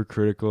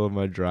hypercritical of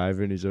my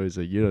driving. He's always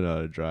like, "You don't know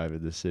how to drive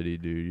in the city,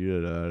 dude.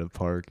 You don't know how to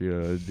park. You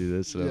don't know how to do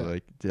this." And I'm Yeah.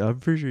 like, "Dude, I'm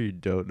pretty sure you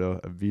don't know.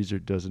 Beezer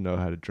doesn't know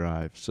how to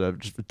drive." So I've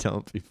just been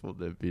telling people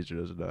that Beezer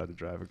doesn't know how to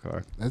drive a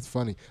car. That's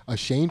funny.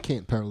 Shane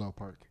can't parallel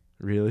park.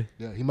 Really?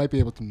 Yeah, he might be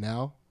able to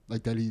now,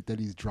 like that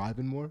he's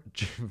driving more.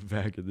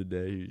 Back in the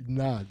day.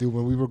 Nah, dude,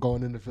 when we were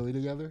going into Philly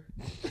together,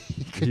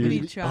 Did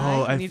he try?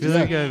 Oh, I And you feel just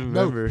like I can't?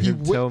 remember he him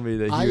would- tell me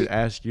that he I- would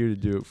ask you to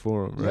do it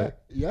for him, right?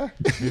 Yeah,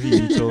 Maybe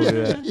you told me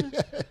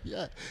that.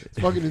 yeah. It's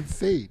fucking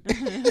insane.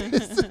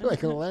 It's like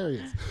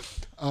hilarious.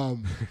 All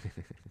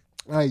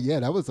right, yeah,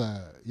 that was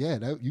that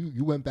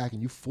you went back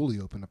and you fully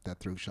opened up that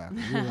throat chakra.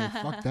 You were like,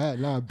 fuck that,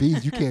 nah,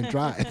 bees, you can't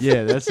drive.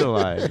 Yeah, that's a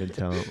lie I've been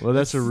telling. Well,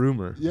 that's a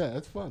rumor. Yeah,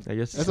 that's fun. I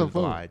guess That's it's a a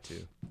fun. lie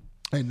too.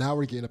 And now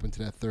we're getting up into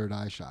that third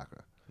eye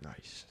chakra.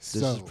 Nice. This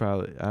is So-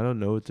 probably, I don't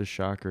know what the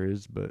chakra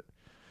is, but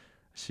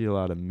I see a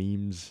lot of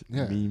memes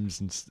Yeah.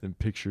 and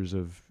pictures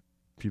of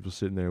people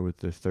sitting there with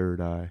their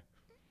third eye.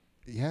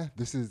 Yeah,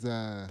 this is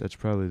That's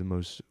probably the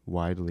most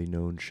widely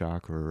known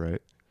chakra,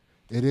 right?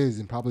 it is,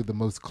 and probably the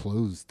most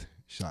closed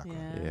chakra.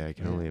 Yeah, I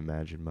can Yeah. only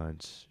imagine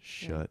mine's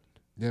shut.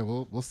 Yeah,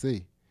 we'll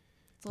see.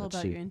 It's all Let's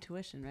about see. your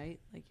intuition, right?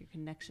 Like your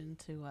connection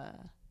to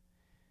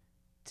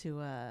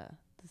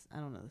this, I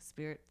don't know, the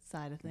spirit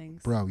side of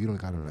things. Bro, you don't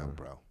gotta know,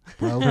 bro.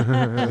 Bro,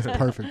 that's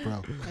perfect,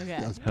 bro. Okay.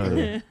 That's Hell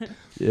yeah.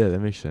 Yeah, that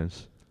makes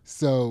sense.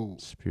 So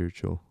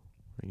Spiritual,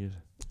 I guess.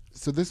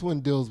 so this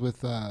one deals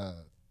with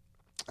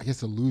I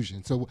guess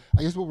illusion. So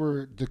I guess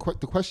what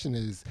the question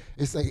is,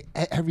 it's like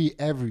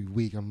every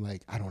week I'm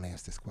like, I don't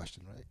ask this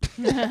question right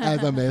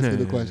as I'm asking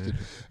the question,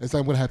 and so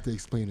I'm gonna have to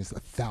explain this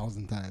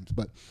 1,000 times.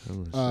 But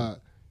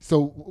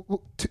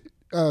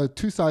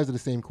two sides of the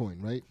same coin,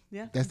 right?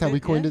 Yeah. That's how we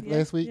coined it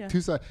last week. Yeah.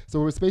 Two sides.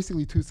 So it's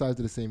basically two sides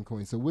of the same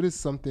coin. So what is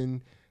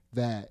something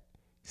that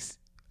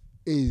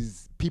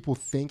is people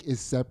think is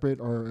separate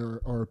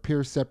or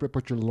appears separate,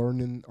 but you're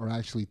learning are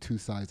actually two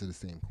sides of the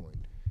same coin?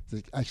 It's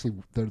like actually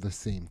they're the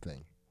same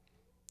thing.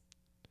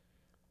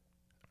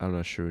 I'm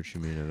not sure what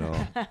you mean at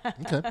all.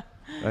 Okay.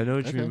 I know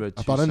what you mean Okay. by I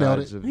two thought I nailed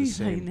sides it. of I the thought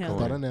same you nailed I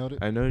thought I coin. nailed it.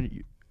 I know.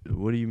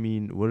 What do you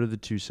mean? What are the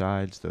two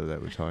sides though that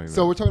we're talking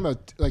So about? we're talking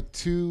about like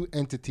two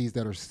entities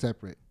that are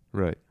separate,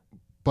 Right.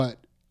 but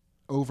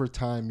over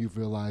time you've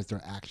realized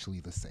they're actually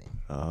the same.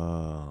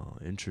 Oh,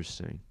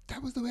 interesting.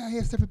 That was the way I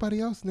asked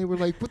everybody else, and they were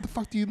like, "What the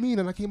fuck do you mean?"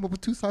 And I came up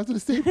with two sides of the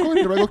same coin.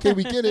 They're like, "Okay,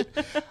 we get it."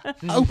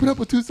 I opened up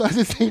with two sides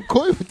of the same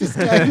coin with this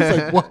guy. He's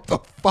like, "What the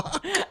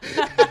fuck?"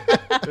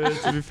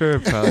 To be fair,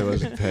 I probably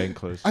wasn't paying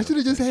close. I should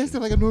have just asked it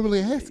like I normally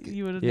ask it.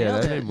 You would have Yeah,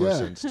 nailed that made it. more Yeah.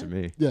 sense to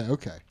me. Yeah.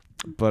 Okay.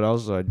 But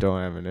also, I don't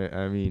have an.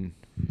 I mean,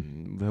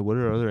 what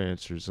are other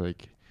answers?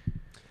 Like,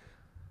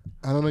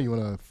 I don't know. You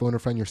want to phone or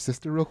friend your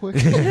sister real quick?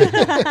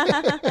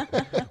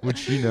 would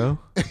she know?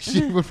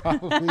 She would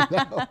probably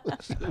know.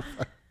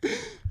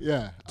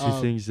 Yeah.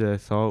 Two things that I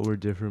thought were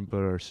different but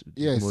are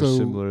Yeah, more so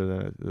similar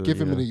than. Give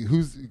you him know.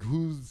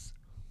 who's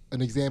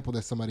an example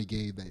that somebody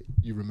gave that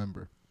you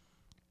remember.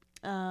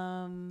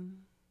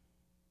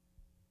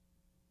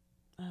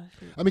 Oh,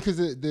 shoot. I mean, because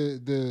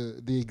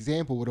the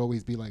example would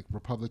always be like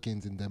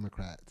Republicans and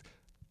Democrats,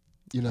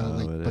 you know, Oh,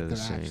 like, they're but the they're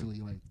same. actually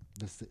like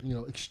you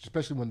know,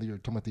 especially when you're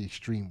talking about the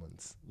extreme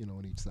ones, you know,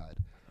 on each side.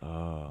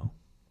 Oh,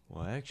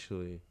 well,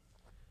 actually,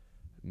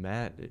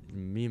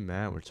 me and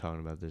Matt were talking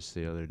about this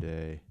the other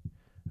day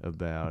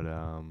about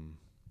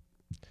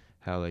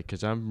how like,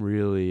 cause I'm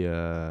really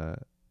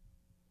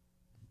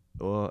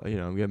well, you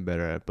know, I'm getting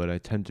better at it, but I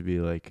tend to be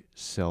like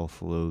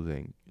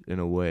self-loathing in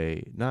a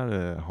way, not in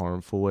a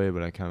harmful way,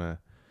 but I kind of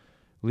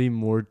lean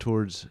more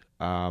towards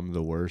I'm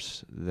the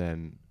worst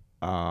than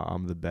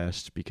I'm the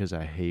best, because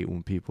I hate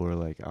when people are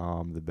like, oh,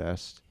 I'm the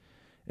best.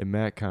 And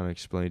Matt kind of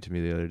explained to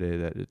me the other day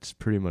that it's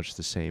pretty much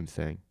the same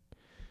thing.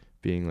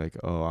 Being like,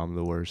 oh, I'm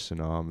the worst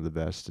and oh, I'm the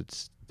best.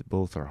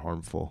 Both are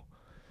harmful.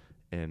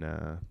 And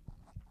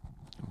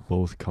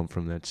both come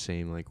from that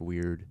same like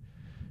weird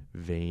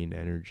vain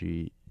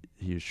energy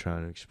he was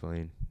trying to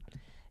explain.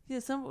 Yeah,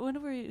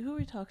 who were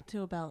you talking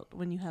to about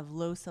when you have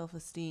low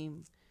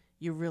self-esteem,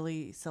 you're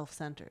really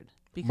self-centered?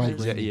 Mike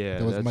Because Rainey. Yeah,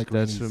 That was Mike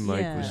that's what Rainey's-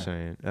 Mike was Yeah.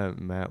 saying.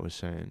 Matt was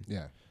saying.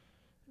 Yeah.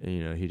 And,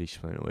 you know, he'd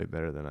explain it way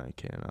better than I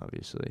can,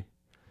 obviously.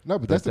 No,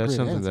 but But that's a great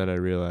something answer. that I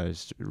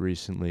realized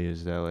recently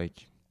is that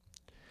like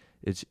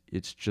it's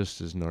just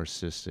as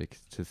narcissistic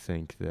to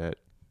think that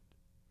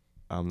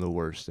I'm the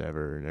worst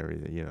ever and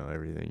everything, you know,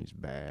 everything's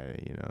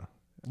bad, you know.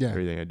 Yeah.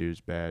 Everything I do is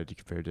bad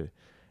compared to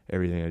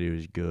everything I do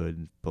is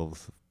good.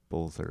 Both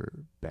are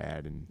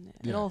bad and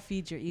it Yeah. all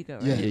feeds your ego,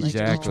 right? Yeah, Like, each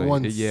exactly.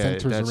 one Yeah,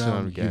 centers that's what around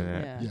I'm you. getting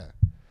at. Yeah. Yeah.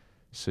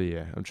 So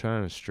yeah, I'm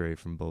trying to stray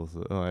from both.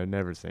 I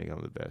never think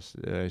I'm the best.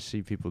 I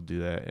see people do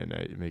that, and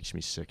it makes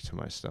me sick to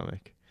my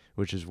stomach.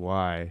 Which is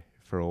why,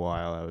 for a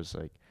while, I was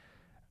like,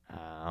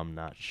 I'm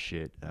not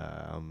shit.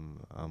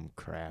 I'm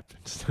crap.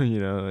 And stuff, you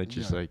know, like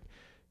just Yeah. like,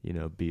 you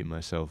know, beating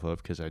myself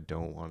up because I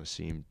don't want to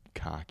seem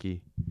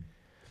cocky.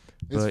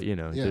 It's- But you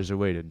know, yeah. there's a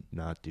way to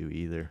not do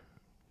either,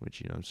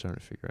 which you know I'm starting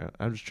to figure out.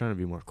 I'm just trying to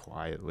be more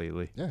quiet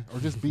lately. Yeah. Or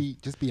just be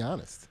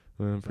honest.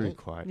 Well, I'm pretty Right.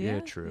 quiet. Yeah, Yeah,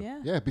 true.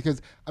 Yeah. Yeah,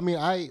 because I mean,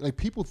 I like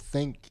people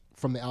think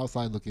from the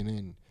outside looking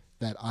in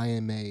that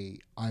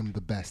I'm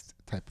the best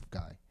type of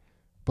guy,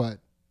 but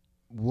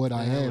what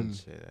I Yeah, am. wouldn't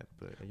say that,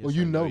 but I guess Well,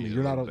 you I know me. you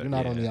You're a not little you're bit.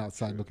 not on the Yeah,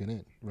 outside true. looking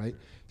in, right?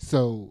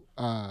 So,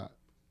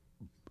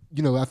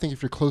 you know, I think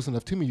if you're close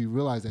enough to me, you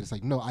realize that it's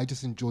like, no, I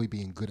just enjoy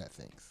being good at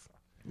things.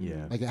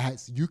 Yeah. Like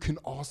you can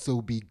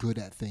also be good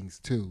at things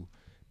too,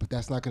 but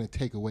that's not going to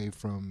take away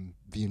from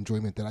the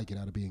enjoyment that I get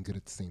out of being good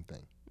at the same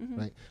thing,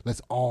 right?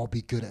 Let's all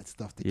be good at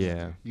stuff together.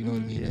 Yeah. You know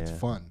what I mean? It's Yeah.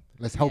 fun.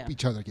 Let's help Yeah.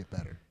 each other get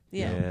better.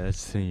 Yeah.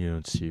 That's the thing you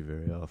don't see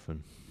very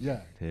often.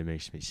 Yeah. It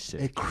makes me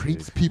sick. It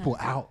creeps dude. people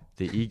out.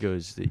 The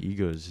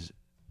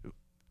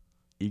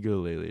ego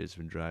lately has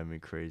been driving me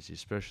crazy,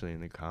 especially in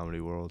the comedy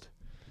world.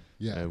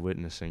 Yeah.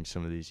 Witnessing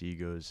some of these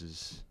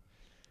egos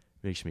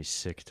makes me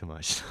sick to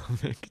my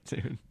stomach,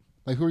 dude.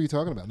 Like, who are you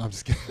talking about? No, I'm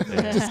just kidding.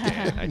 I just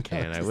can't. I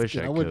can't. I Just wish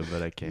kidding. I I could, wouldn't-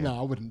 but I can't. No,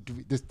 I wouldn't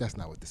do this. That's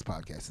not what this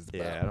podcast is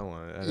about. Yeah, I don't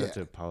want to. I'd Yeah. have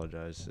to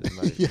apologize.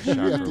 My Yeah, you have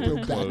chakra to would go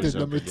back to close up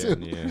number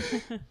again. 2. Yeah.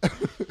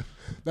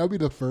 That would be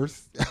the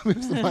first.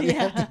 If somebody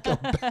had to go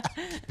back.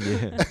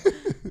 Yeah.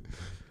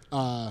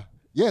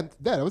 Yeah,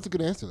 that was a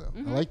good answer though.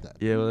 I like that.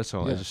 Yeah, well, that's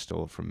all. I Yeah. just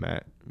stole it from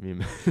Matt. Me and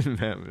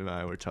Matt and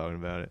I were talking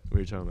about it.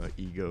 We were talking about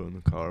ego in the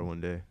car one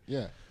day.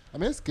 Yeah, I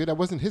mean it's good. That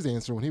wasn't his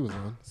answer when he was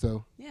on,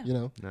 so Yeah. you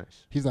know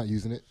Nice. he's not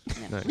using it.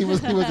 Nice. He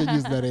wasn't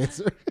using that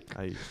answer.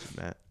 I used it,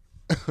 Matt.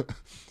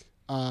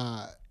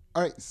 All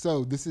right,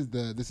 so this is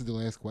the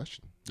last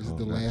question. This is Oh,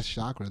 the nice. last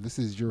chakra. This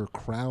is your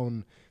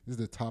crown. This is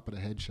the top of the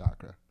head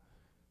chakra.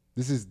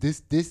 This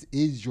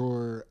is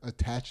your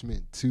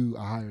attachment to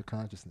a higher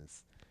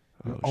consciousness.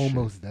 You're Oh, shit.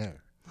 almost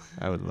there,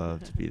 I would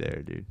love to be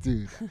there, dude.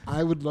 dude.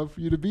 I would love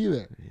for you to be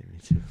there. Yeah, me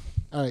too.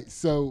 All right,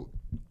 so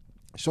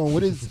Sean,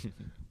 what is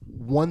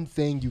one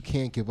thing you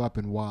can't give up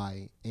and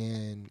why?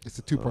 And it's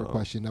a 2-part Oh.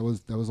 question. That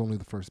was only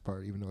the first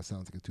part, even though it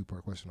sounds like a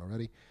 2-part question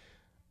already.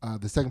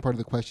 The second part of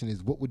the question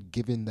is, what would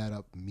giving that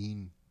up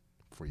mean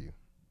for you?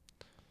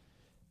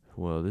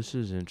 Well, this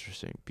is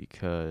interesting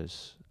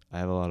because I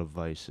have a lot of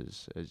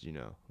vices, as you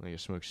know. Like I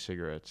smoke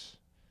cigarettes.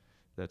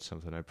 That's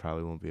something I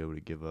probably won't be able to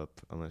give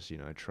up unless,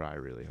 I try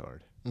really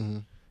hard. Mm-hmm.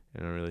 And I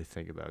don't really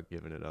think about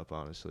giving it up,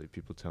 honestly.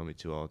 People tell me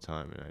to all the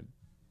time, and I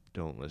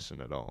don't listen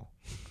at all.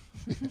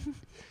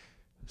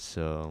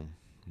 So,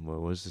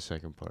 what was the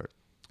second part?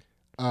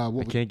 What I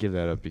would, can't give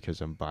that up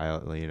because I'm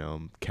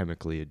I'm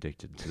chemically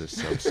addicted to this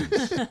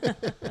substance.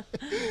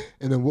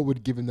 and then what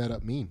would giving that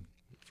up mean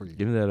for you?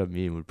 Giving that up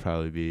would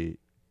probably be,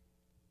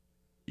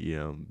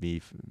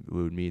 it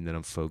would mean that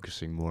I'm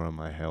focusing more on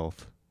my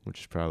health,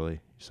 which is probably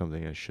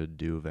something I should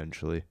do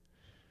eventually.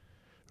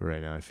 But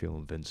right now I feel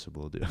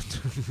invincible, dude.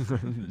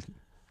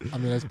 I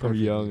mean, that's I'm perfect.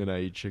 young and I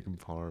eat chicken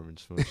parm and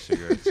smoke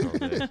cigarettes all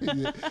day.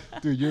 Yeah.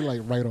 Dude, you're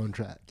like right on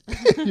track.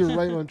 You're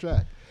right on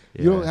track.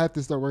 You don't have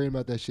to start worrying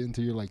about that shit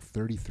until you're like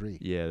 33.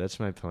 Yeah, that's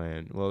my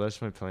plan. Well,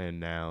 that's my plan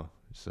now.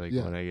 It's like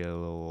Yeah. when I get a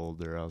little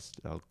older,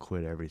 I'll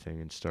quit everything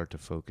and start to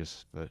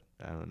focus. But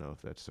I don't know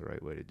if that's the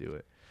right way to do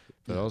it.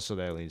 But Yeah. also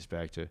that leads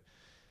back to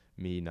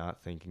me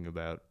not thinking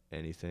about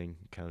anything,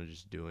 kind of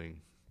just doing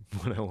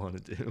what I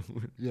want to do.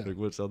 Yeah. Like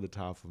what's on the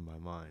top of my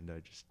mind, I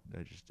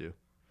just do.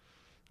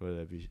 Whether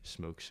that be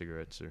smoke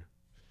cigarettes or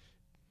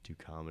do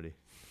comedy,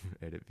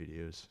 edit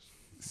videos.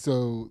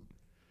 So,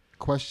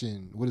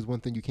 question, what is one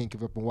thing you can't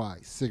give up and why?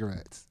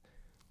 Cigarettes.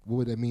 What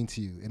would that mean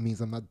to you? It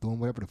means I'm not doing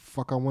whatever the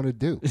fuck I want to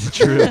do.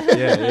 True.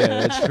 Yeah,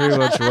 that's pretty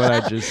much what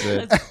I just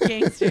said. That's a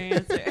gangster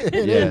answer.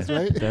 It Yeah, is,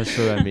 right? That's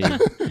what I mean.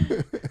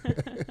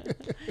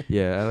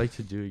 Yeah, I like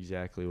to do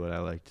exactly what I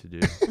like to do.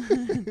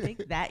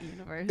 Take that,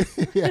 universe.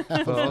 Yeah.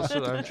 But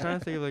also, I'm trying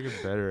to think of like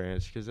a better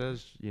answer because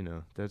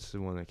that's the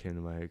one that came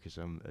to my head because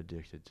I'm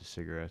addicted to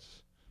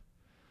cigarettes.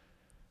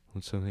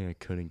 What's something I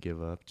couldn't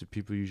give up? Do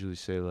people usually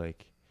say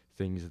like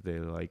things that they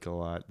like a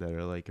lot that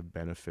are like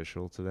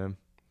beneficial to them?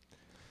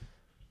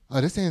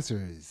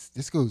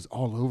 This goes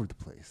all over the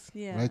place.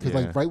 Yeah. Right? Because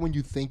Yeah. like right when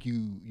you think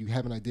you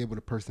have an idea what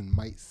a person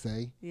might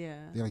say, Yeah.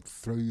 they like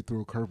throw you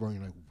through a curveball and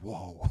you're like,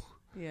 whoa,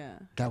 Yeah.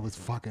 that was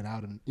fucking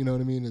out. And you know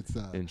what I mean? It's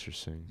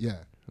Interesting.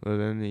 yeah. Well,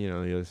 then the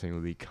other thing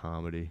would be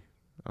comedy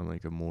on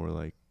like a more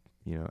like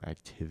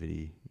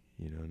activity.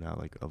 Not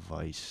like a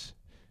vice,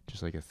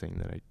 just like a thing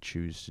that I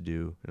choose to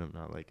do and I'm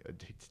not like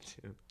addicted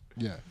to.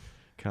 Yeah.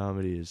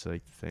 Comedy is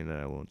like the thing that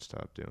I won't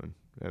stop doing.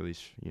 At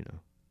least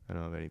I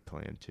don't have any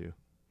plan to.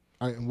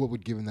 All right, and what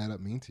would giving that up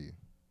mean to you?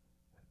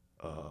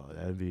 Oh,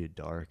 that'd be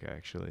dark,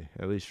 actually.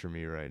 At least for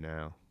me right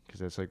now, because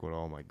that's like what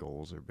all my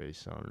goals are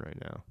based on right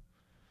now.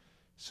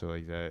 So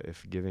like that,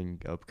 if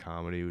giving up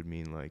comedy would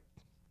mean like,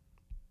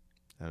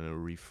 I don't know,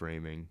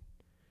 reframing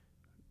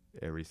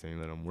everything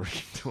that I'm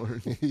working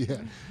toward.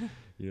 Yeah.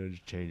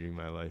 Just changing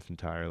my life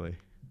entirely.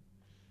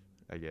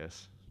 I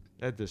guess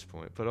at this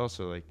point, but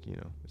also like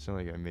it's not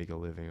like I make a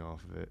living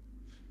off of it.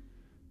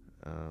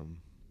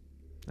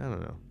 I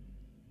don't know.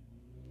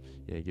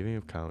 Yeah, giving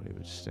up comedy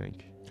would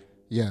stink.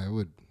 Yeah, it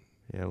would.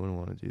 Yeah, I wouldn't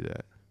want to do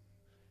that.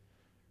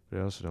 But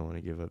I also don't want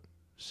to give up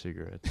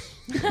cigarettes.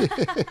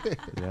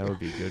 That would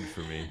be good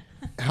for me.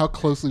 How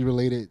closely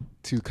related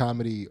to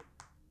comedy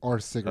are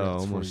cigarettes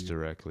for almost you?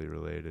 directly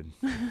related.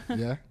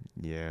 Yeah.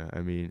 Yeah,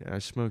 I mean, I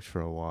smoked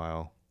for a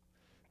while.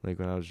 Like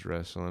when I was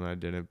wrestling, I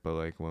didn't, but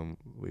like when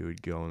we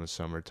would go in the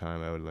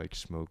summertime, I would like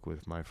smoke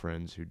with my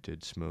friends who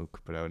did smoke,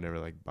 but I would never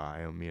like buy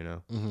them, you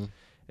know? Mm-hmm.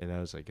 And that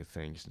was like a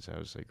thing since I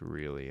was like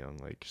really young.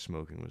 Like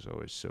smoking was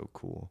always so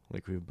cool.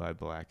 Like we would buy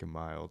Black and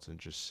Milds and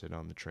just sit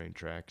on the train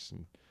tracks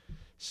and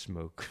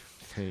smoke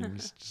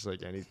things, just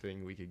like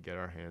anything we could get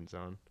our hands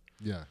on.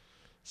 Yeah.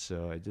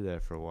 So I did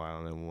that for a while,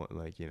 and then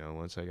like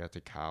once I got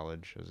to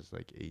college, I was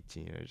like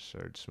 18. I just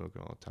started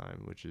smoking all the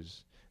time,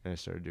 and I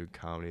started doing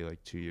comedy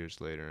like 2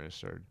 years later, and I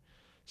started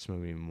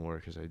smoking even more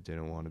because I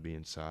didn't want to be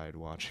inside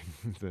watching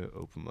the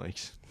open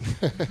mics.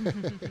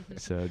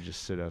 So I'd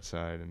just sit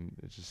outside, and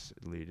it just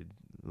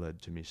led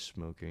to me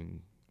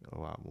smoking a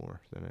lot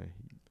more than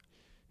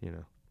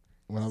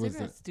When I was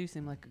Cigarettes do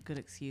seem like a good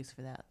excuse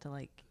for that, to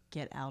like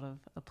get out of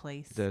a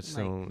place. That's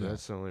like,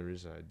 that's the only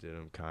reason I did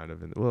them, kind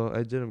of. Well, I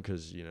did them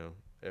because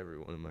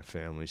everyone in my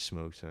family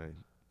smoked, and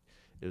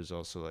it was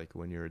also like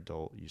when you're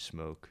adult, you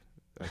smoke.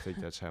 I think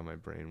that's how my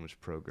brain was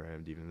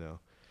programmed, even though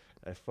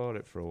I fought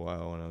it for a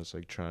while when I was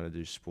like trying to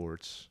do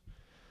sports.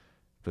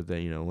 But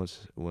then,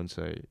 once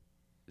I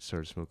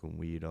started smoking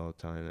weed all the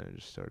time, then I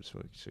just started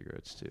smoking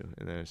cigarettes too.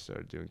 And then I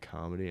started doing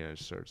comedy, and I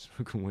started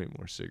smoking way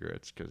more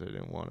cigarettes because I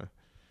didn't want to.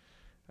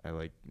 I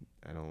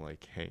don't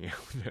like hanging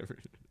out with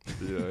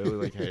everyone. I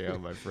only like hang out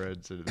with my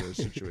friends, and in those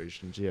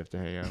situations you have to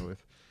hang out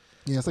with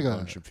it's like a a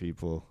bunch of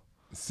people.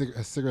 a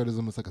cigarette is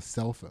almost like a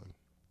cell phone.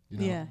 You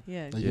know?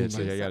 Yeah. Like, Yeah, it's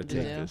like like I gotta something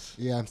to take do. this.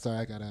 Yeah, I'm sorry.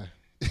 I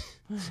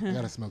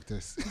gotta smoke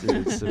this.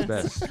 Dude, it's the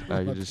best.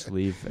 I can just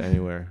leave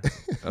anywhere.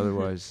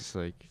 Otherwise, it's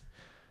like,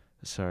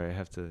 sorry, I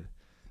have to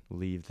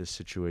leave this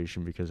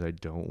situation because I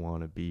don't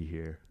want to be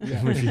here.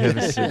 Yeah. If you have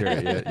a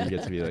cigarette, you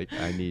get to be like,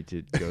 I need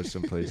to go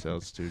someplace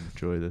else to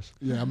enjoy this.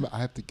 Yeah, I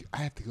have to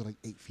go like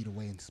 8 feet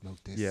away and smoke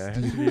this. Yeah, I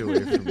have to be away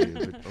from you,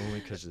 but only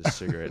because of the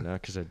cigarette,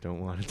 not because I don't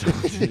want to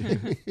talk to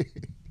you.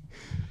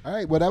 All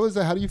right. Well, that was.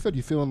 How do you feel?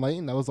 You feel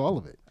enlightened? That was all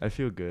of it. I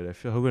feel good. I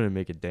feel I'm going to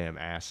make a damn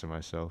ass of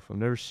myself. I'm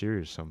never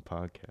serious on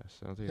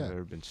podcasts. I don't think Yeah. I've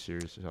ever been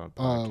serious on a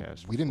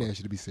podcast. We didn't before. ask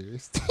you to be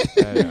serious.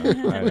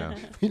 I know.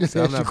 we just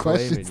So I'm asked you not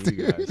blaming questions.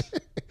 you guys.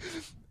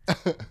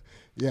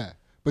 Yeah,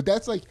 but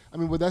that's like. I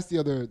mean, well, that's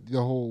the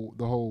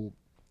whole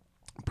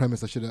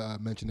premise. I should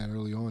have mentioned that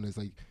early on. Is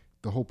like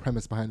the whole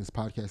premise behind this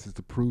podcast is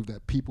to prove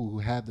that people who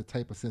have the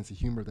type of sense of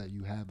humor that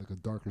you have, like a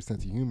darker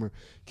sense of humor,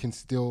 can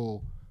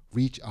still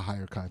reach a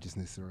higher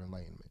consciousness or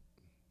enlightenment.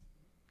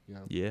 You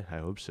know? Yeah, I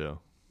hope so.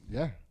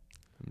 Yeah.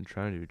 I've been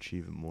trying to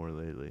achieve it more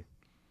lately,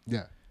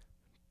 Yeah.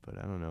 but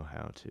I don't know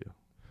how to.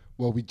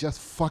 Well, we just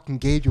fucking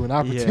gave you an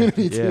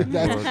opportunity to. yeah.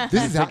 That, Well,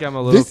 this I is think how, I'm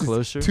a little this is-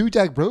 closer. Two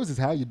Jack Bros is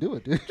how you do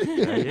it, dude.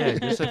 Yeah, I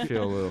guess I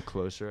feel a little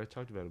closer. I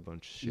talked about a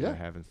bunch of shit Yeah. I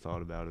haven't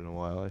thought about in a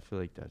while. I feel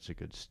like that's a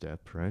good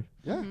step, right?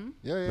 Yeah. Mhm.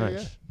 Yeah.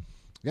 Nice.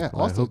 Yeah.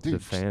 Well, Also, I hope dude, the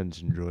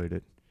fans enjoyed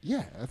it.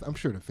 yeah, I'm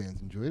sure the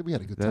fans enjoyed it. We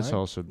had a good That's time.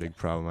 also a big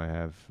problem I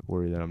have.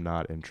 Worry that I'm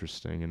not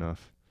interesting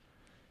enough.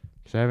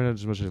 Because I haven't had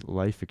as much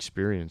life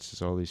experience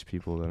as all these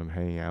people that I'm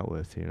hanging out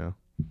with,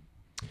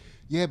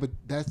 Yeah, but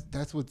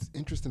that's what's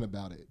interesting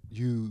about it.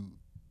 You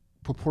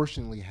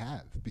proportionally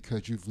have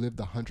because you've lived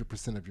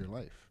 100% of your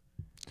life.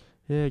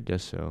 Yeah, I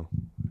guess so.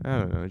 I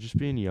don't know. Just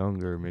being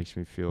younger makes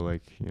me feel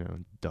like,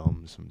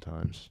 dumb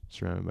sometimes.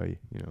 Surrounded by,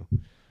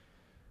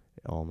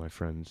 all my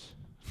friends.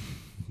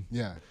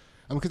 Yeah,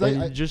 I mean, because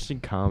And just in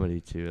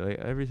comedy, too. Like,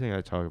 everything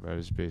I talk about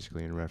is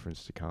basically in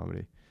reference to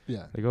comedy.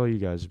 yeah, Like, all you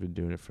guys have been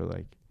doing it for,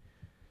 like,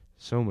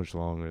 so much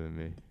longer than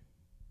me.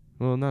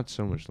 Well, not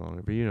so much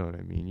longer, but you know what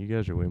I mean. You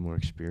guys are way more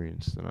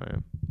experienced than I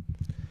am.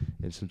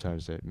 And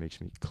sometimes that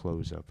makes me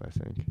close up, I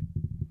think.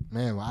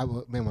 man,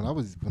 when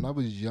I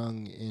was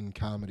young in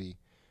comedy,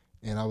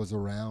 and I was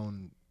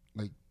around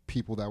like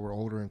people that were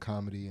older in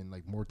comedy and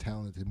like more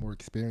talented, more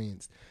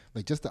experienced,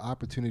 like just the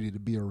opportunity to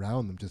be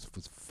around them just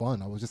was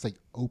fun. I was just like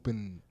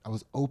open. I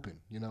was open,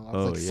 I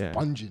was like yeah.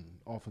 sponging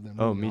off of them.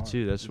 Oh, really me hard,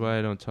 too. That's why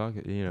I don't talk.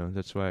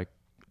 That's why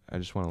I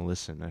just want to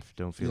listen. I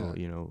don't feel,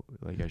 Yeah.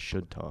 like I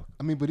should talk.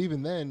 I mean, but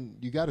even then,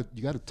 you gotta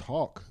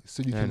talk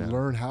so you I can know.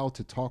 learn how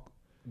to talk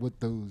with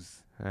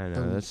those. I know.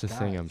 Those That's the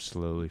thing I'm guys.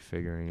 slowly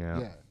figuring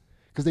out. Yeah,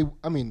 because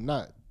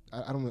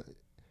I don't.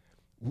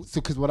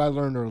 So, because what I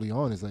learned early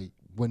on is like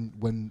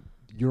when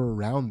you're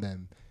around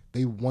them,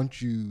 they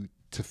want you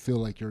to feel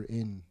like you're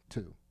in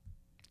too.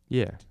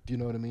 Yeah. Do you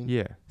know what I mean?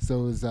 Yeah.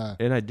 So is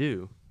And I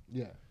do.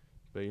 yeah,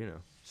 But,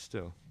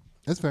 still.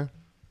 that's fair.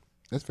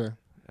 That's fair.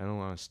 I don't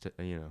want to,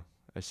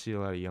 I see a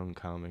lot of young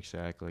comics that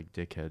act like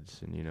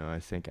dickheads. And, I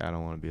think I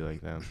don't want to be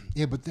like them.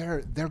 Yeah, but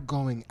they're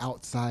going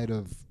outside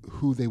of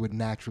who they would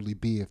naturally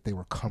be if they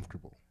were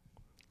comfortable,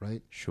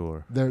 right?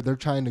 Sure. They're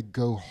trying to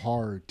go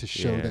hard to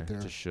show that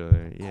they're to show,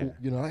 yeah.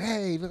 cool. Like,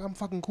 hey, look, I'm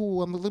fucking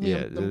cool. I'm let me.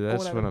 Yeah, I'm going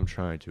that's at what it. I'm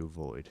trying to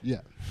avoid.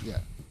 Yeah, yeah,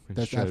 I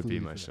That's just try to absolutely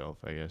be fair. myself,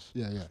 I guess.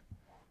 yeah.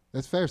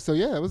 That's fair. So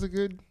yeah, it was a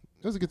good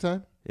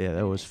time, Yeah,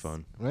 that was Nice.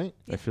 fun. right?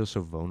 I feel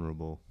so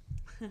vulnerable.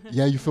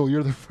 Yeah, you feel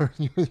you're the first.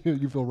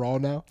 You feel raw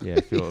now. Yeah,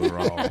 I feel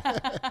raw.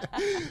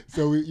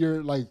 So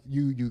you're like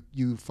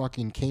you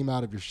fucking came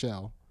out of your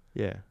shell,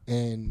 Yeah.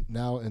 And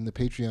now in the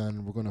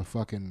Patreon, we're gonna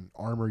fucking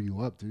armor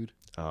you up, dude.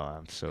 Oh,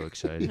 I'm so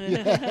excited.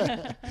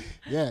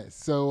 Yeah.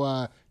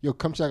 So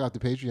come check out the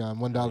Patreon.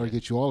 $1 Yeah.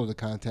 gets you all of the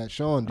content.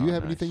 Sean, do you Oh,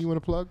 have nice. anything you want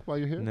to plug while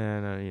you're here?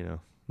 Nah,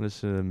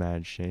 listen to the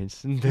Mad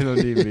Shanes. They don't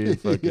need me to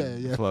fucking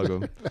Yeah. plug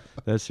them.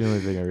 That's the only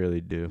thing I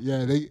really do.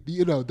 Yeah,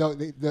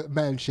 the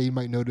man Shane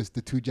might notice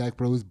the two Jack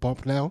Bros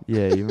bump now.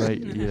 Yeah, you might,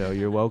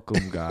 you're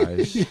welcome,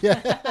 guys.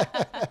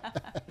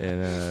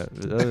 And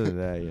other than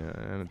that,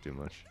 I don't do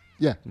much.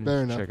 Yeah, You fair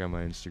can enough. Check out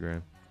my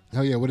Instagram,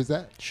 Oh yeah, what is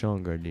that?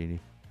 Sean Gardini.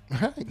 All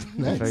right,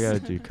 nice.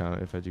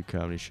 If I do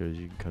comedy shows,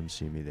 you can come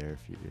see me there.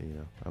 If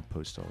I'll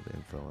post all the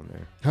info on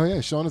there. Oh yeah,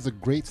 Sean is a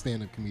great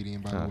stand-up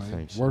comedian, by the Oh, way.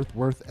 thanks.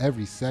 Worth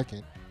every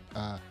second.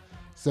 That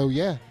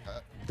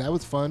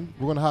was fun.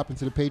 We're gonna hop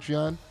into the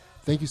Patreon.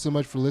 Thank you so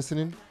much for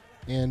listening.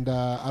 And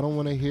I don't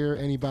want to hear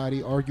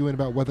anybody arguing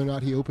about whether or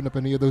not he opened up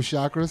any of those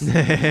chakras.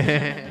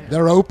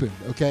 They're open,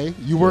 okay?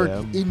 You weren't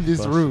I'm in this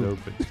busted room.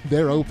 open.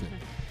 They're open.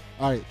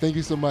 All right, thank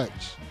you so much.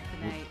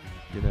 Good night.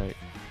 Good night.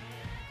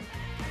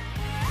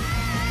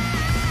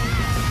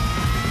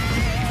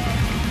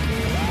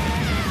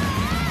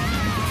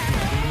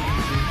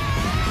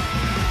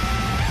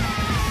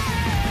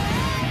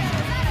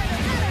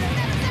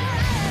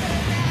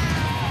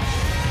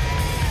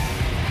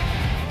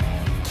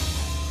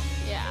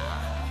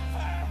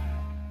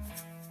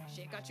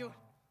 She got you.